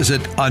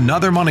 visit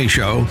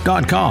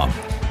anothermoneyshow.com.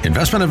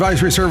 Investment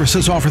advisory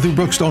services offered through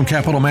Brookstone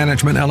Capital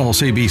Management,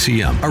 LLC,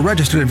 BCM, a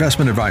registered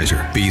investment advisor.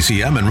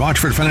 BCM and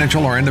Rochford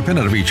Financial are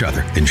independent of each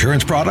other.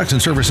 Insurance products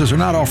and services are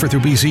not offered through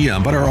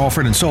BCM, but are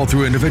offered and sold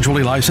through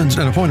individually licensed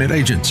and appointed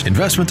agents.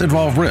 Investments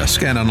involve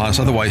risk and, unless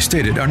otherwise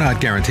stated, are not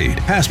guaranteed.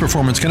 Past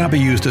performance cannot be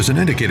used as an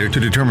indicator to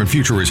determine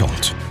future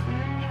results.